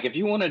do? Like, if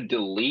you want to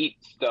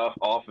delete stuff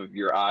off of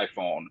your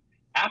iPhone,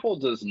 Apple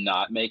does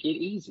not make it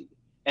easy.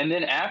 And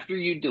then after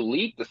you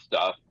delete the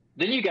stuff,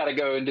 then you got to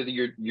go into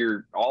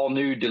your all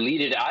new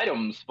deleted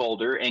items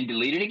folder and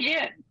delete it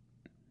again.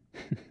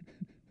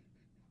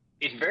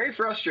 It's very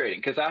frustrating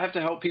because I have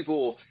to help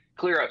people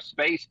clear up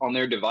space on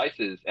their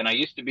devices. And I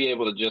used to be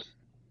able to just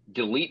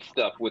delete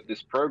stuff with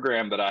this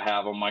program that I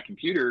have on my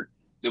computer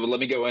that would let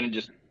me go in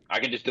and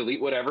I can just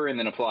delete whatever and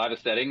then apply the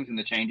settings and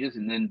the changes,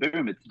 and then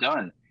boom, it's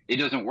done. It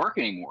doesn't work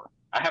anymore.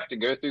 I have to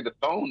go through the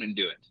phone and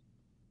do it.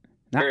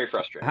 Very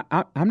frustrating.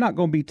 I'm not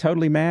going to be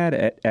totally mad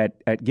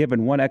at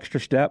giving one extra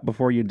step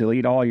before you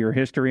delete all your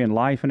history and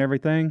life and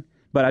everything,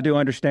 but I do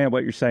understand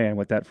what you're saying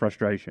with that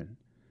frustration.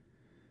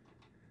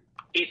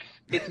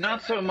 It's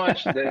not so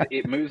much that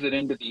it moves it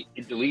into the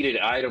deleted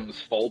items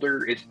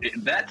folder.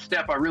 That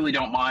step I really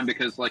don't mind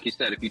because, like you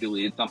said, if you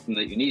deleted something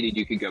that you needed,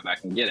 you could go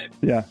back and get it.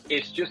 Yeah.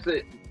 It's just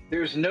that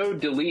there's no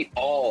delete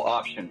all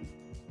option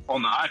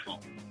on the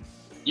iPhone.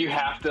 you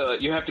have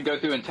to go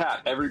through and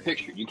tap every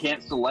picture. You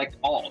can't select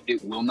all.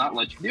 It will not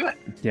let you do it.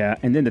 Yeah,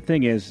 and then the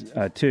thing is,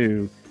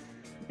 too,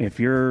 if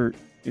you're,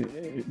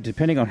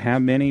 depending on how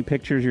many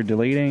pictures you're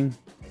deleting,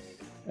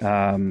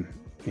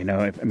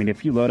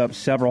 if you load up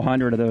several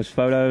hundred of those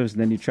photos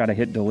and then you try to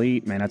hit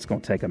delete, man, that's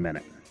going to take a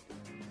minute.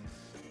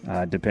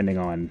 Depending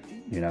on,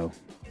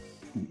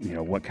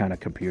 what kind of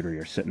computer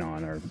you're sitting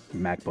on, or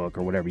MacBook,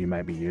 or whatever you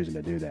might be using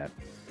to do that.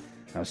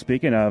 Now,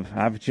 speaking of,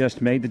 I've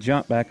just made the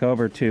jump back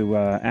over to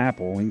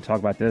Apple. We can talk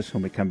about this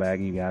when we come back.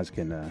 You guys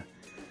can,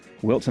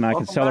 Wiltz and I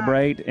can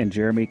celebrate, and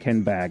Jeremy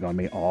can bag on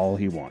me all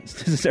he wants.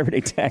 This is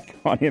Everyday Tech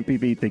on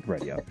MPB Think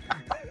Radio.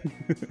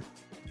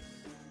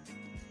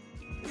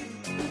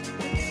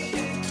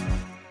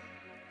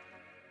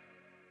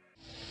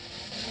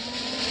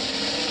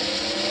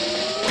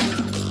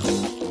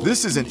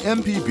 This is an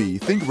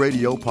MPB Think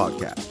Radio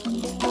podcast.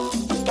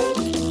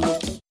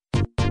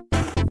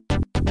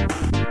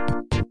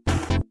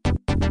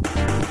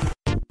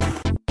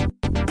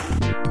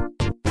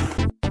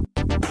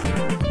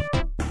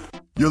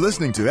 You're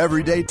listening to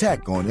Everyday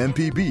Tech on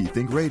MPB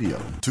Think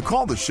Radio. To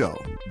call the show,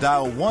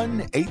 dial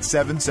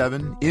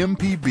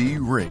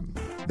 1-877-MPB-RING.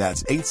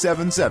 That's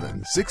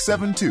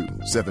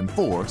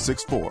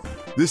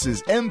 877-672-7464. This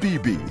is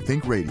MPB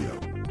Think Radio.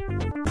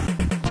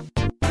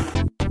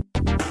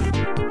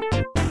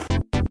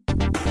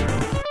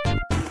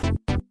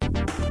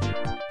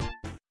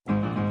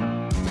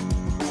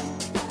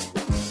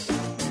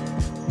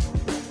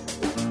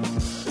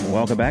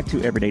 Welcome back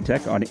to Everyday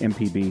Tech on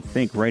MPB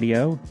Think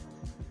Radio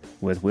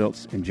with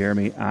Wiltz and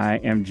Jeremy. I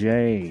am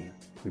Jay.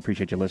 We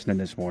appreciate you listening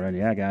this morning.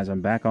 Yeah, guys, I'm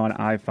back on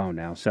iPhone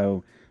now.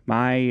 So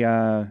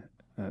my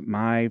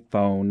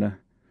phone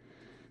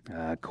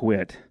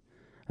quit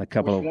a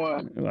couple Which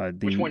one?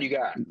 Which one you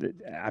got?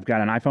 I've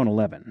got an iPhone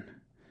 11.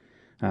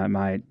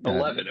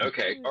 11.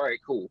 Okay. All right.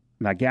 Cool.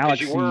 My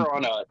Galaxy. You were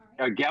on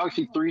a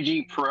Galaxy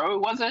 3G Pro,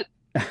 was it?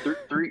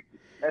 S3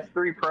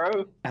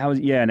 Pro?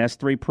 An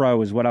S3 Pro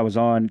is what I was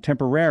on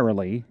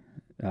temporarily.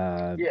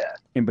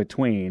 In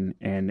between,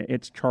 and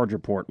its charger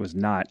port was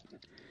not.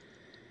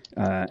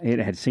 It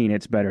had seen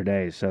its better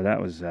days, so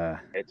that was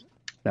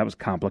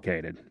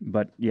complicated.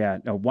 But yeah,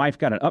 a wife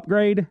got an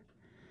upgrade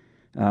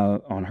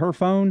on her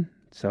phone,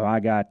 so I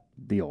got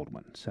the old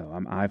one. So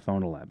I'm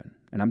iPhone 11,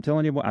 and I'm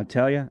telling you what, I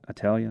tell you,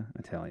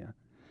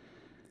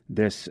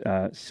 this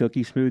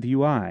silky smooth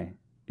UI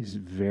is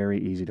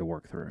very easy to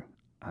work through.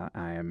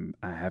 I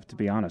have to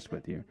be honest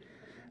with you.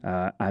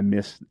 I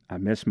miss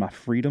my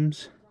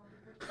freedoms.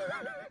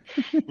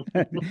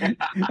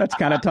 That's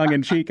kind of tongue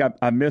in cheek.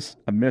 I miss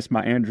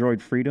my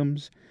Android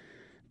freedoms,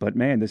 but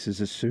man, this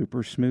is a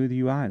super smooth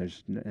UI.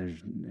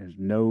 There's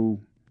no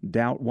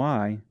doubt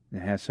why it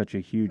has such a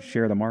huge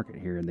share of the market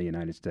here in the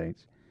United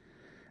States.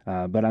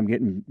 But I'm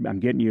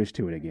getting used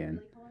to it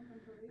again.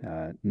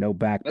 No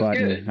back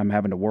button. Good. I'm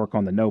having to work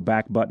on the no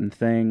back button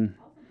thing.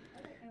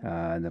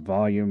 The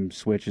volume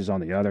switch is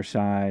on the other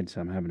side,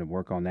 so I'm having to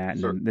work on that.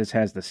 And then this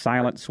has the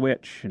silent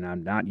switch, and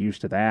I'm not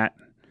used to that.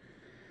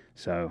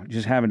 So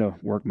just having to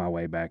work my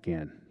way back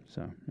in.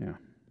 So, yeah.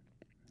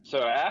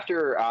 So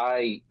after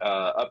I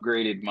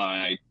upgraded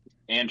my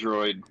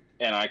Android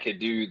and I could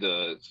do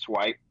the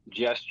swipe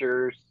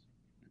gestures,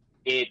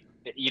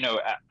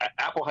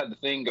 Apple had the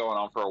thing going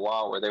on for a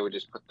while where they would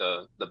just put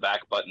the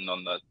back button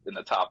in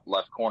the top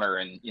left corner,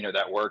 and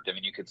that worked. I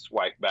mean, you could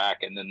swipe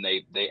back, and then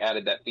they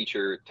added that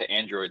feature to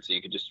Android, so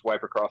you could just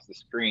swipe across the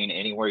screen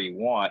anywhere you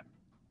want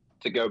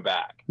to go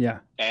back. Yeah.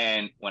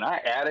 And when I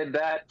added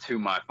that to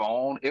my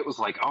phone, it was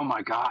like, oh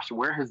my gosh,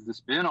 where has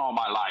this been all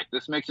my life?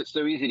 This makes it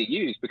so easy to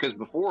use, because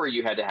before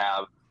you had to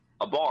have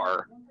a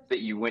bar that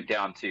you went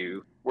down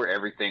to where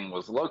everything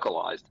was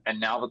localized.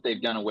 And now that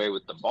they've done away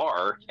with the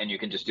bar and you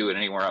can just do it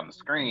anywhere on the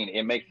screen,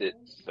 it makes it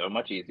so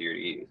much easier to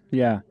use.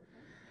 Yeah.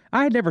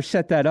 I had never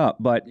set that up,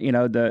 but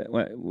with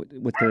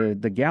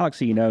the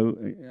Galaxy,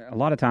 a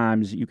lot of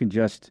times you can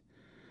just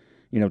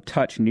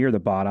touch near the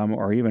bottom,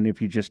 or even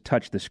if you just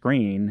touch the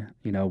screen,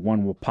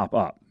 one will pop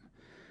up.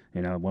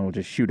 One will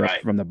just shoot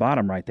up from the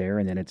bottom right there,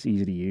 and then it's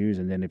easy to use.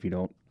 And then if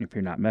you're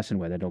not messing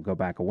with it, it'll go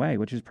back away,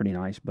 which is pretty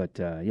nice. But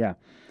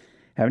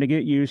having to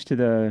get used to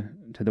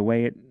the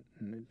way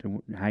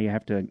how you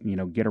have to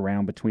get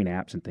around between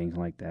apps and things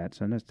like that.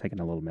 So that's taking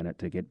a little minute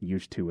to get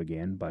used to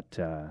again. But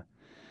the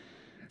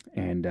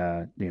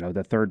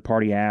third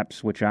party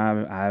apps, which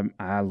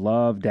I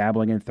love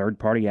dabbling in third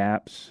party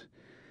apps.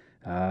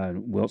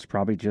 Wilt's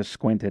probably just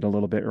squinted a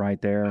little bit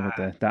right there with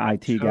the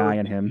IT guy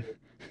in him.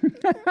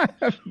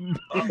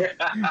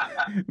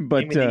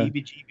 But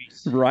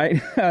right,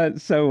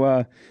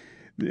 so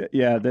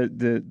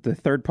the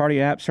third party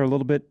apps are a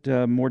little bit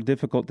more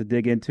difficult to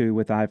dig into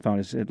with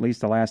iPhone. At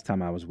least the last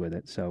time I was with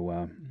it.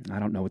 So I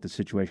don't know what the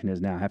situation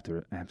is now. I have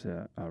to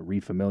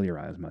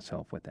refamiliarize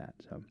myself with that.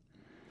 So.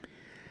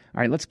 All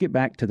right, let's get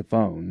back to the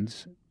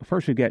phones.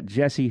 First, we've got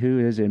Jesse, who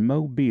is in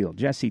Mobile.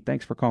 Jesse,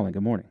 thanks for calling.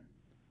 Good morning.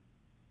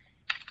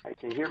 Hey,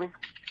 can you hear me?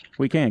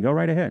 We can. Go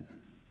right ahead.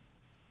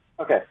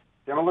 Okay.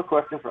 Similar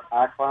question for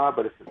iCloud,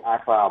 but it's an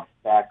iCloud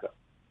backup.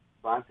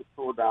 trying to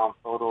pull down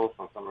photos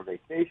from summer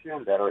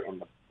vacation that are in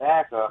the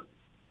backup,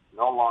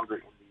 no longer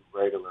in the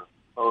regular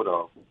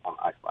photo on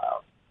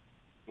iCloud.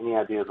 Any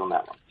ideas on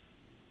that one?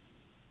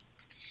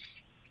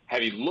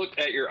 Have you looked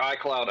at your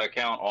iCloud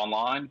account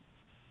online?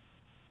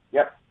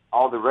 Yep.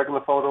 All the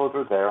regular photos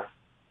are there.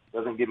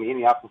 Doesn't give me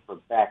any options for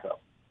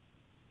backup.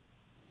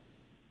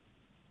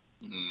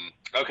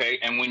 Okay,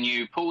 and when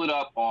you pull it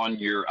up on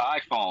your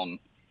iPhone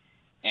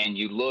and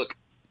you look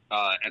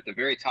at the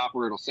very top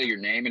where it'll say your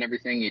name and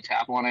everything, you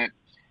tap on it,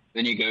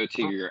 then you go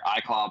to your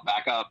iCloud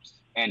backups,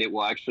 and it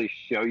will actually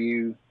show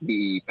you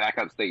the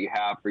backups that you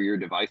have for your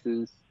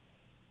devices.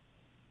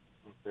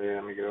 Okay,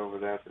 let me get over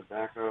that to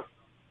backup.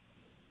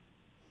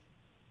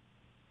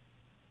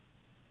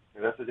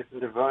 Okay, that's the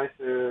different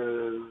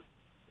devices.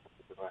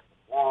 That's the device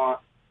I want.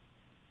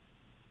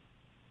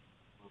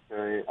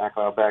 Okay,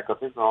 iCloud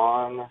backup is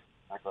on.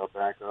 iCloud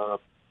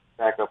backup.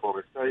 Backup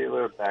over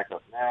cellular.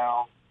 Backup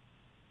now.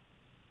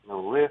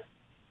 No list.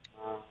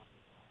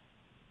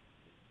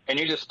 And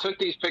you just took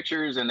these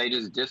pictures and they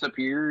just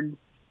disappeared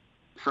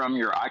from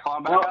your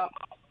iCloud backup?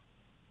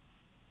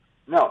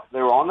 No, they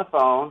were on the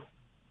phone.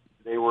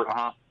 They were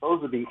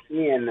supposed to be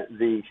in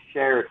the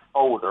shared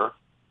folder.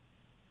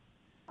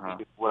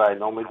 Which is what I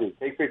normally do.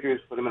 Take pictures,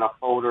 put them in a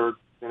folder,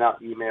 send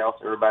out emails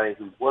so everybody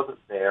who wasn't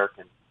there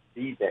can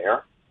be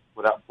there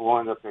without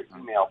blowing up their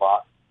email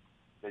box.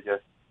 They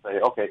just say,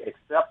 okay,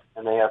 accept,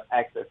 and they have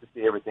access to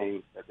see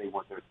everything that they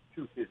want there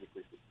to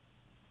physically see.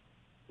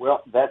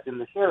 Well, that's in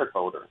the shared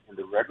folder. In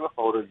the regular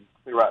folder, you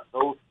clear out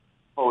those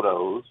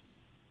photos.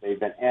 They've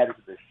been added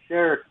to the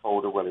shared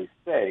folder where they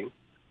stay.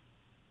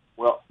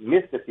 Well,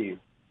 missed a few.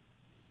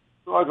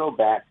 So I go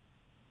back.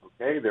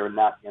 Okay, they're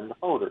not in the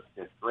folder.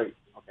 That's great.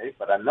 Okay,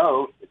 but I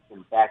know it's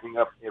been backing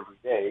up every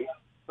day,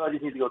 so I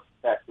just need to go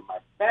back to my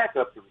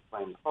backup to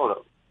reclaim the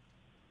photos.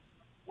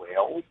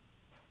 Well,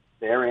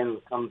 therein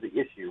comes the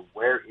issue.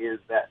 Where is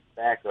that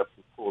backup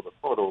to pull the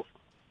photos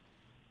from?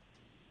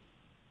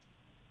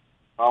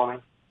 Follow me?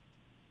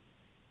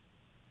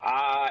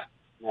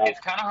 It's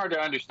kind of hard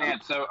to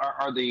understand. So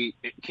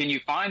can you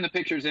find the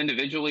pictures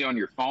individually on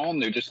your phone?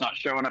 They're just not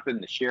showing up in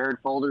the shared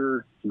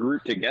folder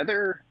group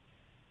together?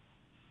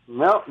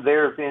 No,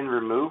 they've been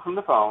removed from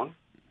the phone.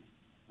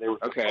 They were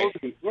supposed to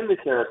be in the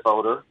shared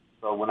folder,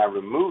 so when I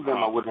removed them,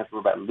 I wouldn't have to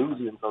worry about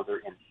losing them because they're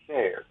in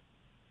shared.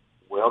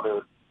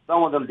 Well,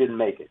 some of them didn't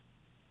make it.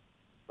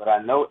 But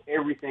I know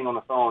everything on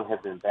the phone has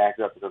been backed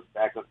up because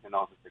backups can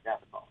also take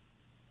out the phone.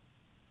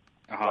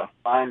 But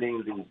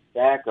finding the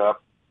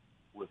backup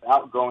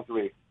without going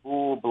through a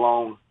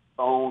full-blown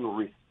phone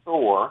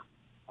restore,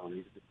 I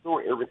need to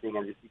restore everything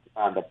and just need to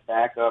find the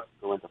backup,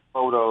 go into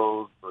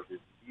photos versus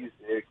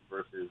music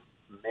versus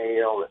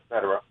mail,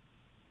 etc.,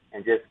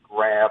 and just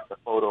grab the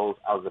photos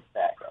out of the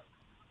backup.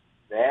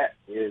 That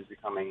is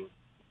becoming,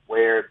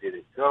 where did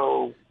it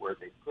go? Where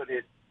did they put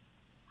it?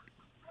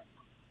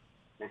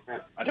 Make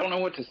sense? I don't know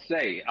what to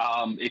say.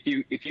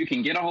 If you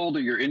can get a hold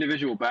of your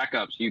individual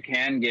backups, you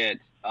can get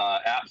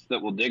apps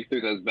that will dig through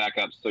those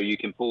backups so you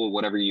can pull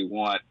whatever you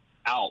want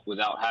out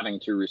without having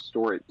to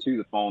restore it to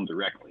the phone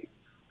directly.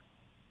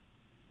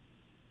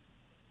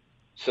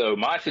 So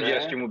my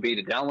suggestion would be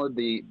to download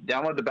the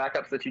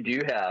backups that you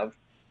do have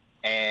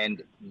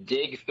and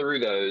dig through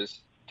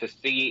those to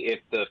see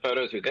if the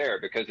photos are there,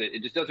 because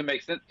it just doesn't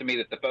make sense to me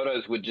that the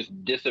photos would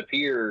just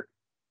disappear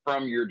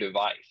from your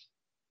device.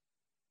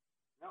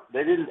 No,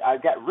 they didn't. I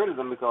got rid of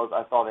them because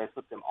I thought they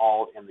put them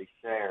all in the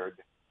shared.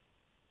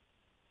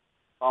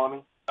 Follow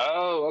me?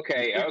 Oh,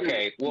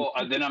 okay. Well,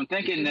 then I'm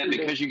thinking that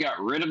because you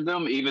got rid of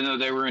them, even though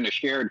they were in a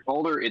shared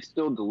folder, it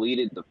still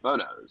deleted the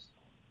photos.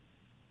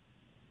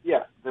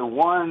 Yeah, the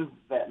ones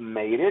that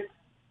made it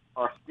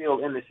are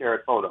still in the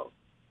shared photos.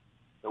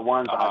 The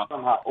ones I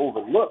somehow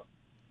overlooked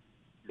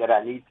that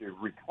I need to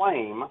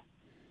reclaim.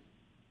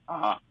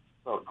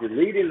 So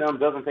deleting them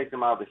doesn't take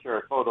them out of the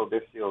shared photo.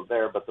 They're still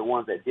there. But the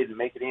ones that didn't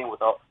make it in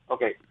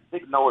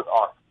take Noah's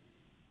Ark.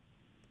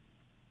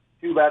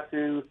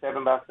 2x2,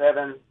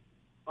 7x7.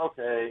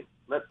 Okay,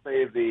 let's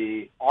say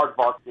the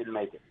aardvark didn't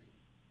make it.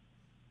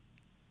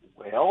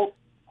 Well,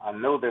 I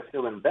know they're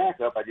still in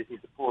backup. I just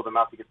need to pull them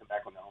out to get them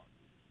back on their own.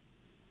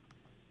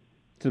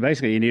 So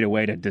basically, you need a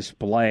way to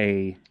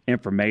display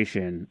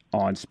information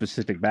on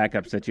specific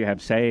backups that you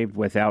have saved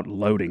without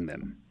loading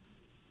them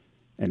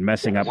and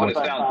messing up with.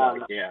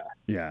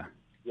 Yeah.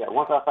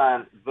 Once I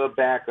find the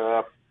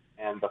backup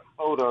and the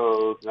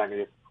photos, I can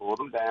just pull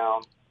them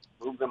down,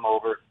 move them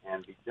over,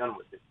 and be done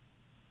with it.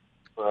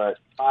 But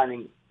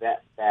finding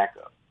that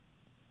backup,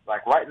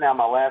 like right now,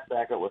 my last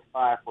backup was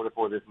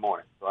 5:44 this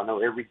morning. So I know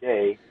every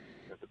day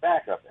there's a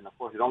backup, and of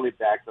course, it only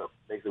backs up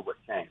basically what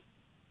changed.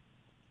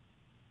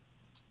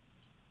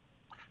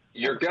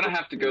 You're going to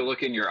have to go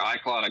look in your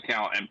iCloud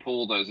account and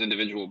pull those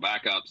individual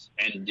backups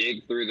and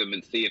dig through them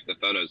and see if the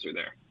photos are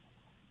there.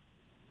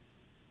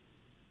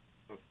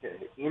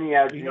 Okay. Any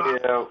idea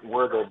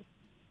where the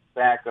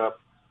backup?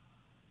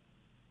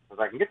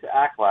 Because I can get to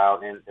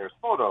iCloud and there's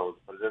photos,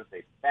 but it doesn't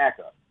say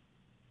backup.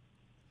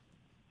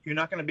 You're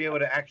not going to be able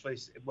to actually,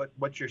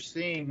 what you're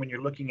seeing when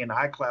you're looking in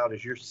iCloud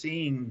is you're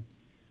seeing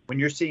when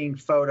you're seeing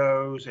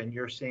photos and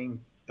you're seeing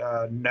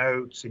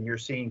notes and you're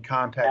seeing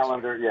contacts,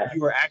 calendar, yeah.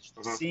 You are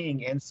actually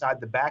seeing inside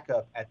the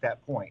backup at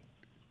that point.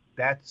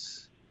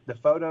 That's the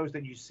photos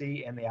that you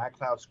see in the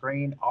iCloud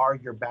screen are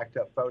your backed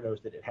up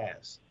photos that it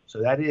has.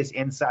 So that is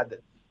inside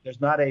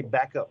there's not a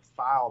backup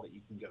file that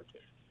you can go to. Okay.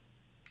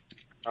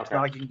 It's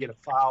not like you can get a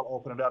file,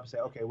 open it up, and say,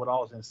 okay, what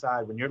all is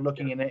inside. When you're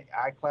looking in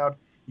iCloud,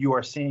 you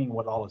are seeing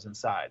what all is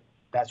inside.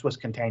 That's what's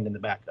contained in the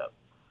backup.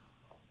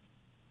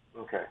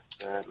 Okay,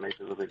 that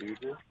makes it a little bit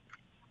easier.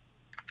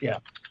 Yeah.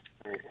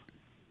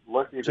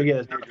 Luckily, so,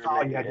 there's not a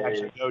file you had to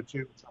actually go to.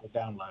 It's not a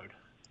download.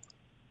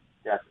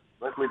 Gotcha.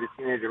 Luckily, the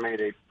teenager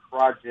made a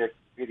project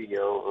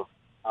video of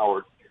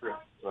our trip,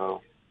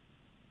 so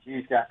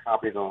she's got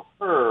copies on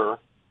her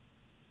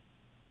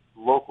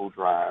local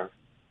drive.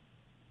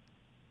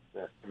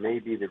 That may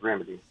be the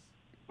remedy.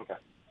 Okay.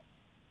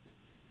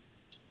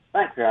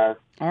 Thanks, guys.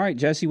 All right,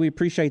 Jesse, we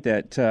appreciate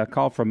that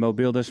call from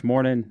Mobile this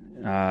morning.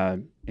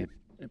 If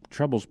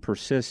troubles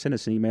persist, send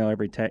us an email,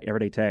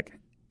 everydaytech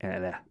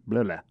at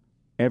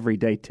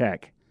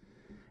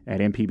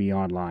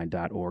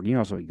mpbonline.org. You can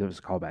also give us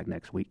a call back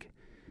next week.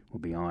 We'll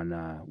be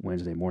on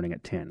Wednesday morning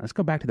at 10. Let's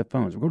go back to the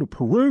phones. We'll go to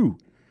Peru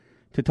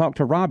to talk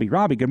to Robbie.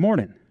 Robbie, good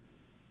morning.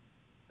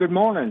 Good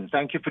morning.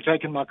 Thank you for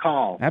taking my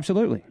call.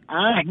 Absolutely.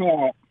 I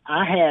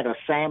had a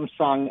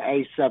Samsung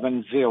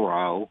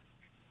A70,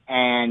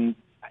 and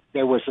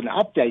there was an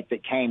update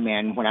that came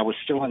in when I was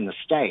still in the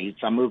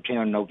States. I moved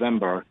here in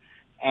November,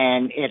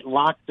 and it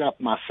locked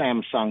up my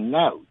Samsung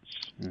notes.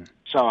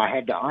 So I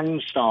had to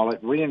uninstall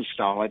it,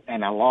 reinstall it,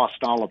 and I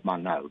lost all of my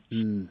notes.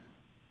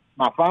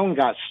 My phone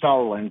got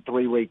stolen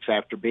 3 weeks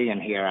after being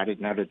here. I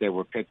didn't know that there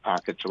were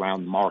pickpockets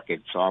around the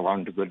market, so I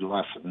learned a good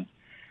lesson.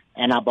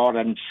 And I bought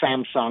a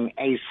Samsung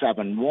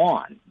A7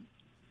 I.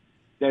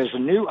 There's a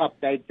new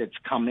update that's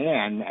come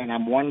in, and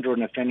I'm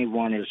wondering if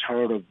anyone has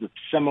heard of the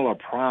similar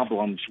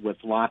problems with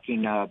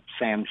locking up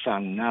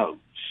Samsung notes.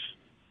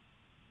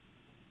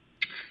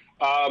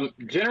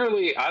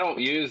 Generally, I don't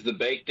use the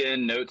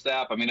baked-in Notes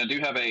app. I mean, I do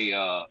have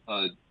a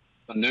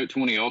Note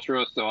 20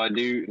 Ultra, so I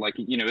do,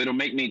 it'll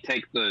make me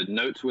take the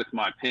notes with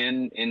my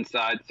pen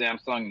inside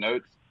Samsung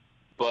Notes.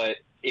 But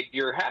if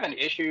you're having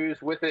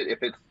issues with it,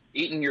 if it's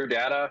eating your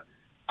data,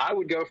 I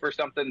would go for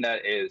something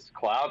that is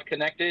cloud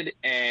connected,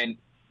 and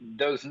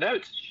those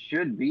notes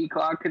should be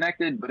cloud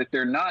connected, but if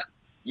they're not,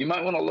 you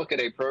might want to look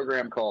at a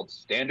program called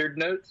Standard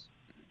Notes.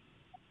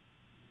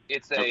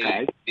 It's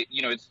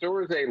it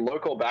stores a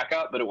local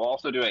backup, but it will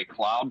also do a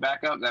cloud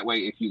backup. That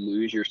way, if you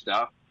lose your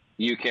stuff,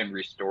 you can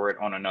restore it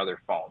on another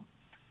phone.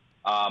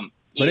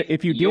 But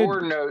if your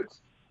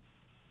notes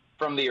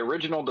from the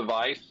original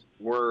device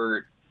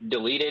were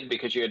deleted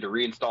because you had to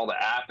reinstall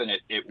the app and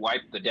it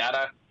wiped the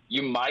data,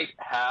 you might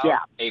have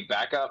a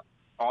backup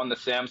on the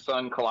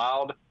Samsung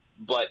cloud.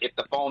 But if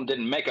the phone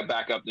didn't make a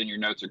backup, then your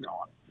notes are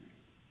gone.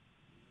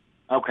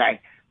 Okay.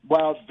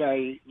 Well,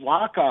 the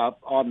lockup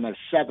on the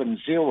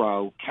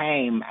 7.0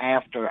 came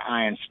after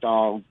I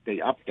installed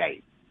the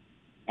update.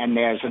 And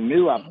there's a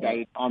new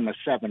update on the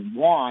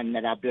 7.1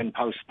 that I've been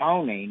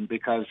postponing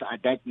because I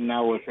didn't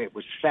know if it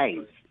was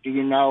safe. Do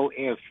you know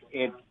if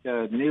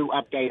the new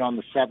update on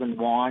the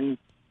 7.1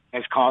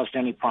 has caused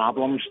any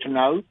problems to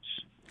notes?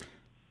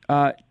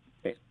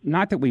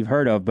 Not that we've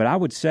heard of, but I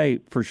would say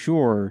for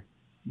sure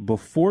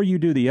before you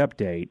do the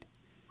update,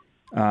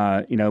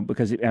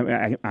 because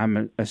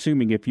I'm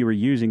assuming if you were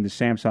using the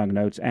Samsung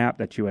Notes app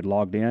that you had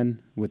logged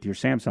in with your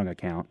Samsung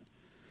account.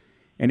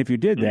 And if you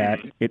did that,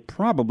 it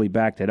probably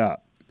backed it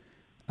up.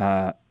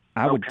 I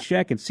would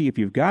check and see if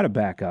you've got a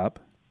backup.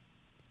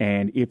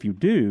 And if you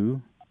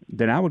do,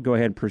 then I would go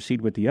ahead and proceed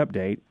with the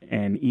update.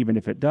 And even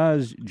if it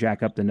does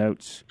jack up the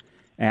Notes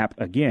app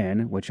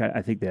again, which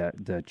I think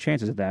the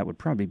chances of that would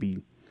probably be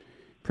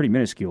pretty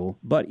minuscule.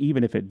 But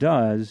even if it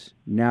does,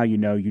 now you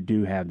know you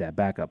do have that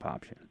backup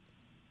option.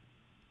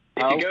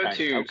 If you go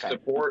to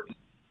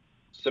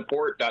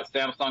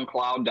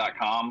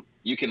support.samsungcloud.com,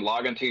 you can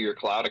log into your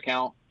cloud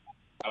account.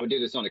 I would do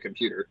this on a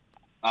computer.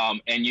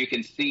 And you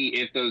can see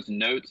if those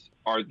notes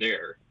are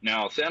there.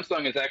 Now,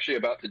 Samsung is actually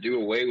about to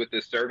do away with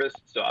this service,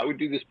 so I would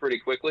do this pretty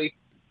quickly.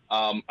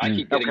 I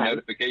keep getting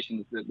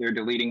notifications that they're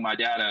deleting my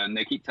data, and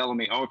they keep telling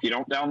me, if you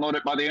don't download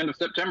it by the end of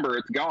September,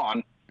 it's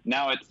gone.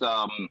 Now it's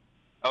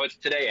it's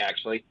today,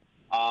 actually.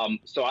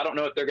 So I don't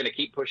know if they're going to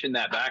keep pushing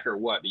that back or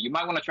what. But you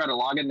might want to try to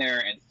log in there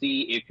and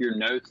see if your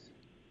notes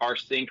are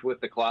synced with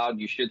the cloud.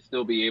 You should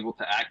still be able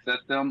to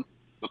access them.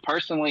 But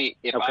personally,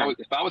 if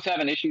I was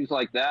having issues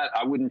like that,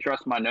 I wouldn't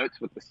trust my notes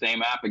with the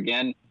same app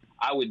again.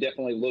 I would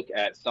definitely look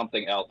at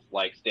something else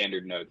like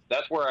Standard Notes.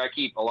 That's where I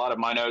keep a lot of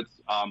my notes.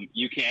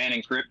 You can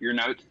encrypt your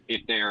notes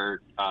if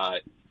they're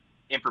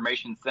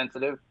information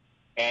sensitive,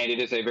 and it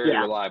is a very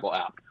reliable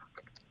app.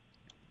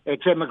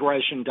 It's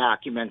immigration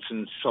documents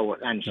and stuff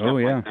like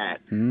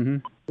that. Mm-hmm.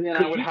 Then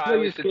I would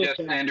highly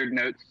suggest Standard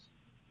Notes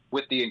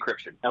with the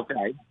encryption.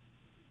 Okay,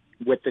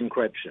 with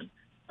encryption.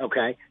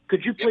 Okay.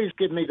 Could you please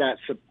give me that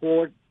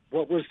support?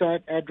 What was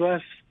that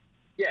address?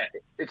 Yeah,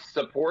 it's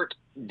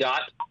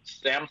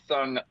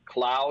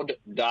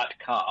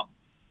support.samsungcloud.com.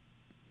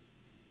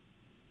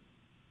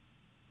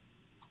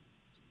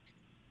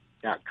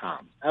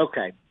 .com.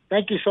 Okay.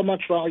 Thank you so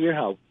much for all your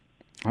help.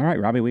 All right,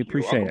 Robbie, we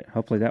appreciate it.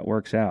 Hopefully that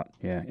works out.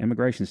 Yeah,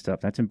 immigration stuff,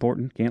 that's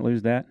important. Can't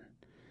lose that.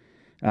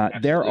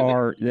 There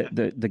are,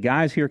 the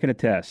guys here can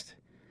attest,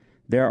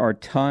 there are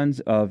tons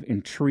of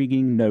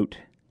intriguing note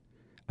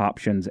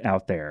options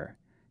out there.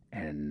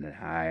 And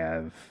I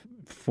have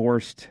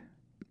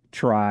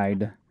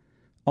tried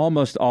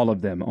almost all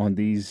of them on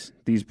these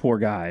poor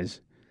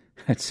guys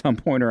at some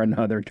point or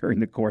another during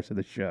the course of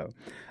the show.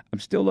 I'm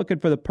still looking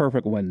for the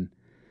perfect one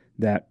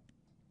that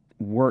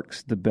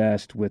works the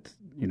best with,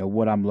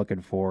 what I'm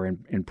looking for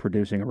in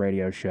producing a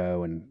radio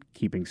show and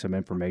keeping some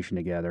information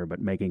together, but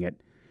making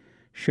it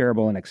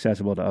shareable and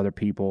accessible to other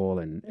people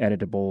and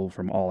editable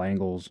from all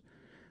angles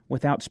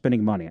without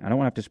spending money. I don't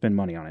want to have to spend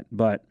money on it,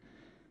 but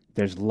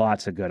there's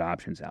lots of good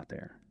options out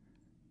there.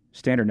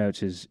 Standard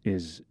Notes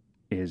is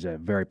a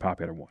very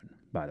popular one,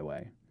 by the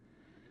way.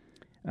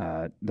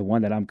 The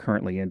one that I'm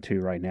currently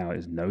into right now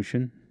is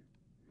Notion,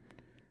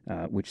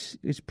 which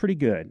is pretty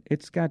good.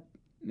 It's got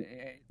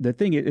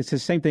it's the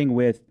same thing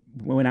with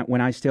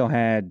when I still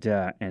had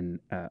the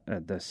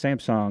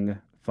Samsung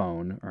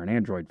phone or an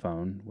Android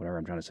phone, whatever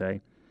I'm trying to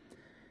say.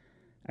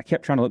 I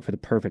kept trying to look for the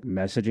perfect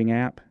messaging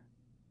app,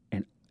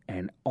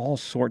 and all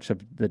sorts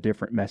of the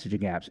different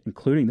messaging apps,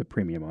 including the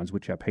premium ones,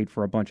 which I paid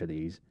for a bunch of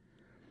these,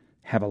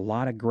 have a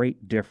lot of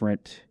great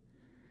different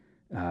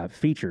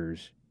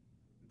features,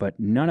 but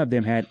none of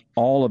them had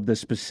all of the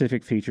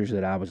specific features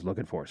that I was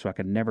looking for, so I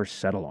could never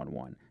settle on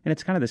one. And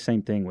it's kind of the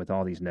same thing with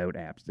all these note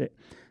apps.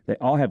 They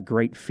all have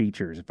great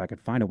features. If I could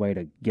find a way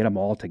to get them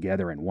all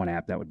together in one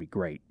app, that would be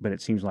great. But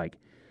it seems like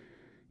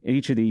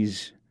each of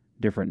these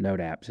different note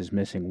apps is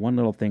missing one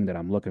little thing that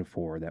I'm looking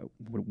for that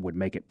would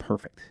make it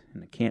perfect,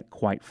 and I can't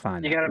quite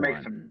find. You got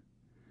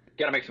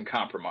to make some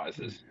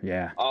compromises.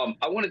 Yeah.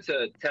 I wanted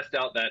to test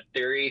out that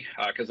theory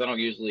because I don't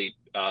usually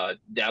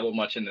dabble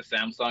much in the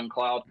Samsung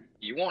cloud.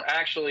 You won't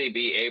actually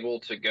be able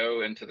to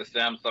go into the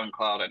Samsung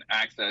cloud and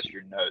access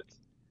your notes.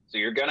 So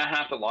you're going to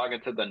have to log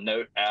into the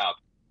Note app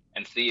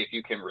and see if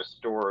you can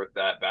restore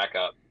that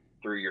backup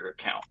through your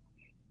account.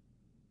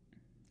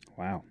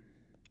 Wow.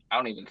 I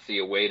don't even see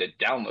a way to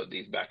download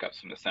these backups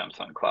from the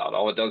Samsung cloud.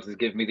 All it does is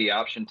give me the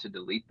option to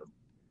delete them.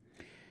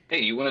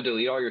 Hey, you want to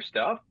delete all your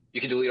stuff?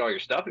 You can delete all your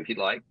stuff if you'd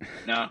like.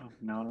 No, I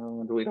don't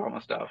want to delete all my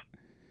stuff.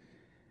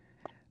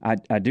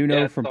 I do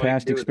know from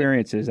past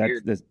experiences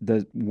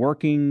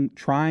that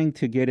trying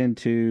to get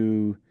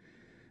into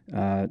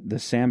the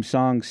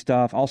Samsung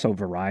stuff, also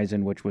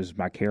Verizon, which was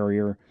my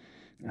carrier,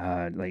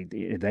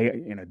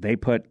 they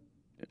put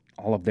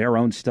all of their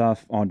own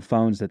stuff on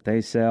phones that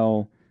they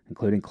sell,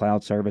 including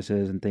cloud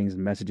services and things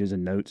and messages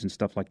and notes and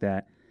stuff like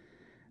that.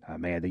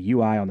 Man, the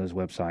UI on those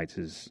websites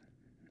is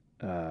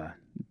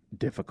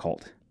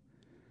difficult.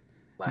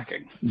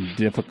 Lacking.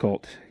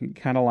 Difficult.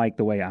 Kind of like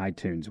the way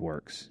iTunes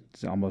works.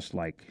 It's almost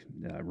like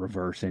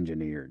reverse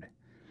engineered.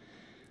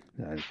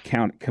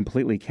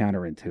 Completely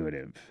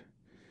counterintuitive.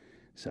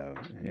 So,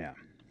 yeah.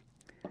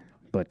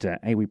 But,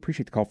 hey, we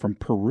appreciate the call from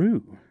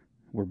Peru.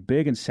 We're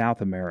big in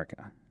South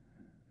America.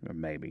 Or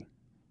maybe.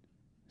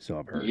 So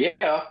I've heard.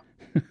 Yeah.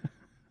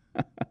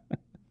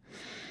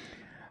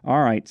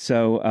 All right.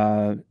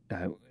 So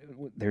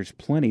there's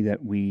plenty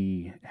that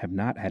we have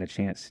not had a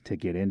chance to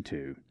get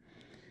into.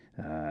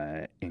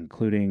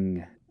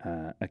 Including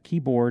a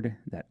keyboard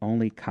that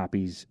only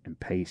copies and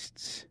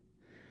pastes.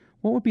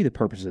 What would be the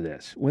purpose of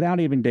this?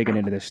 Without even digging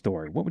into this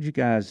story, what would you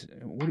guys?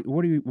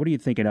 What are you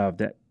thinking of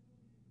that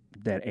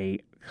a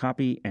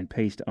copy and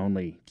paste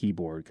only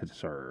keyboard could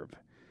serve?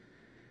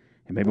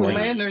 And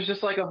maybe there's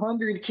just like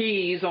 100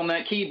 keys on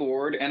that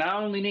keyboard, and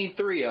I only need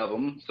 3 of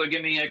them. So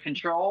give me a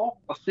Control,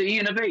 a C,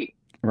 and a V.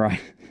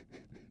 Right.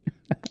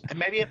 And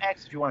maybe an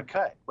X if you want to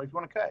cut. What if you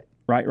want to cut?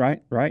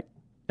 Right.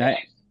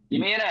 Give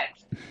me an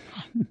X.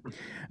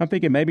 I'm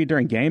thinking maybe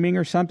during gaming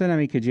or something. I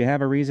mean, could you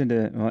have a reason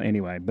to? Well,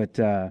 anyway, but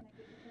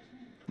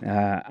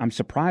I'm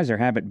surprised there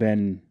haven't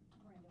been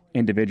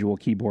individual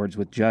keyboards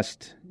with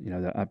just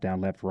the up, down,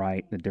 left,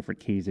 right, the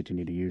different keys that you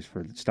need to use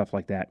for stuff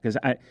like that. Because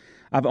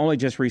I've only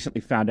just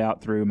recently found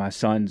out through my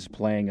son's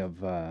playing of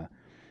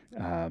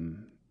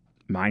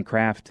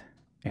Minecraft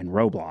and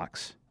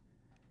Roblox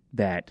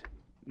that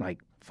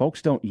like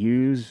folks don't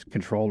use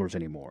controllers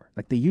anymore.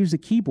 Like they use the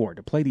keyboard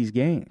to play these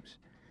games.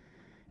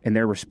 And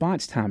their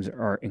response times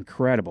are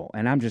incredible.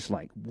 And I'm just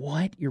like,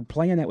 what? You're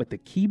playing that with the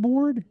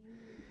keyboard?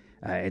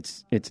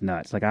 It's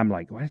nuts. Like, I'm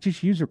like, why don't you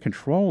just use your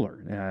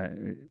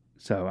controller?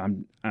 So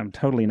I'm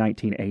totally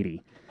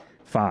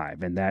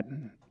 1985 in that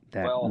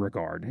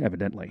regard,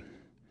 evidently.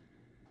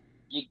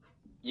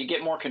 You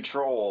get more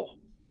control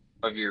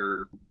of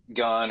your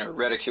gun or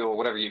reticule,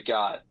 whatever you've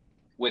got,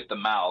 with the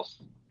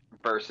mouse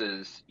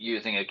versus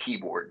using a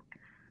keyboard.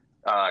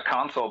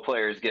 Console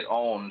players get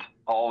owned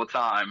all the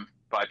time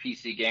by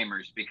PC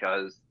gamers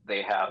because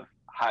they have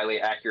highly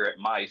accurate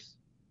mice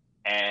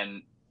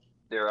and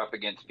they're up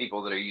against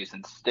people that are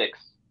using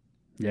sticks.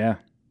 Yeah,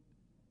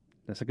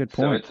 that's a good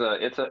point. So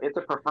it's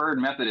a preferred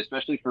method,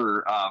 especially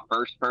for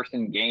first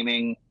person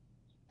gaming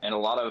and a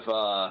lot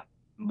of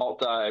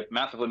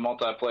massively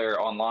multiplayer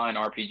online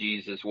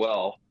RPGs as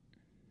well.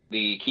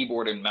 the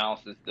keyboard and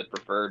mouse is the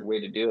preferred way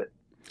to do it?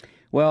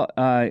 Well,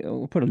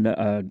 we'll put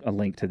a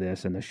link to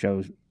this in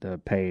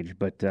the page,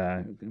 but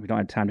we don't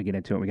have time to get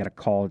into it. We got a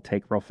call to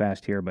take real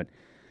fast here, but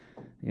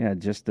yeah,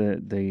 just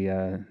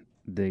the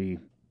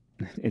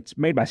it's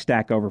made by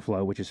Stack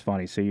Overflow, which is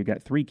funny. So you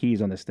got 3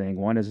 keys on this thing.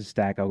 One is a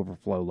Stack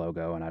Overflow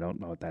logo, and I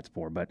don't know what that's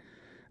for, but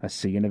a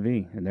C and a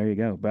V, and there you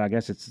go. But I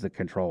guess it's the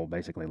control,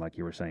 basically, like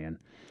you were saying.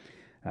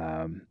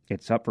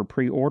 It's up for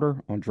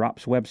pre-order on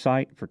Drop's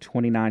website for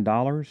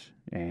 $29,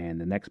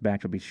 and the next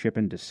batch will be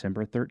shipping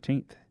December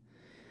 13th.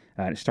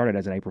 It started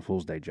as an April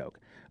Fool's Day joke.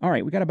 All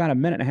right, we got about a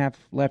minute and a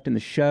half left in the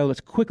show.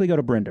 Let's quickly go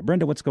to Brenda.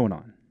 Brenda, what's going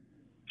on?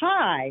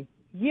 Hi.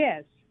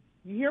 Yes.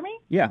 You hear me?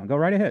 Yeah, go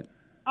right ahead.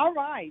 All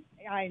right.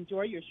 I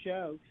enjoy your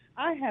show.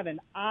 I have an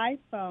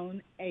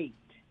iPhone 8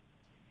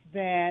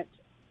 that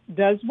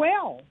does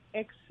well,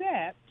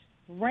 except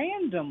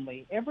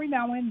randomly, every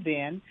now and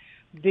then,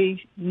 the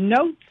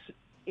notes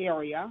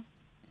area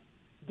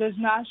does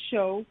not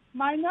show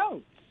my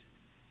notes.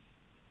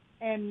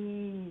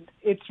 And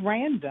it's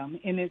random,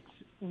 and it's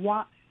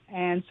why?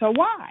 And so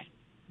why?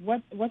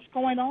 What's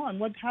going on?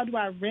 How do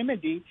I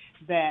remedy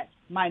that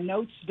my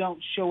notes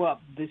don't show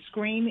up? The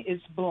screen is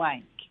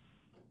blank.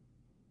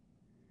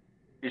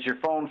 Is your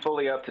phone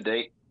fully up to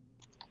date?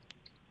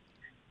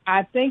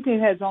 I think it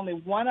has only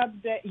one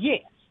update.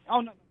 Yes.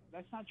 Oh, no,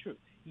 that's not true.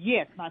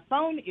 Yes, my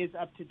phone is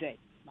up to date.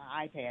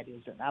 My iPad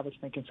isn't. I was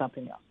thinking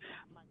something else.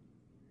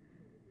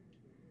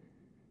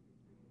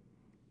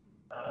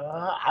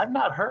 I've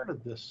not heard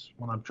of this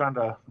one. I'm trying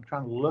to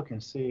look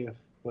and see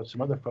what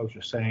some other folks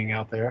are saying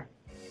out there.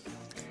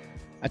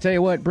 I tell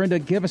you what, Brenda,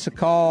 give us a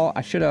call.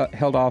 I should have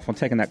held off on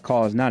taking that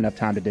call. There's not enough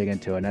time to dig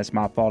into it, and that's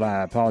my fault.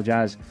 I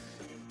apologize.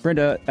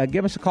 Brenda,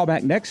 give us a call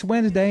back next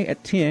Wednesday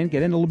at 10.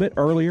 Get in a little bit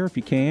earlier if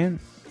you can,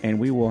 and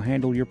we will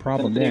handle your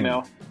problem then.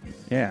 Email.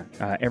 Yeah,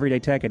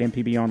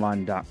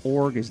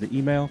 everydaytech@mpbonline.org is the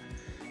email.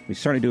 We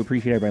certainly do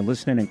appreciate everybody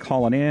listening and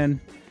calling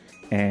in.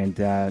 And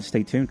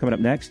stay tuned. Coming up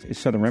next is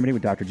Southern Remedy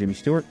with Dr. Jimmy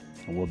Stewart.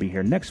 And we'll be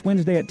here next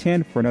Wednesday at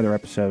 10 for another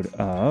episode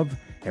of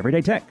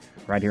Everyday Tech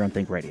right here on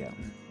Think Radio.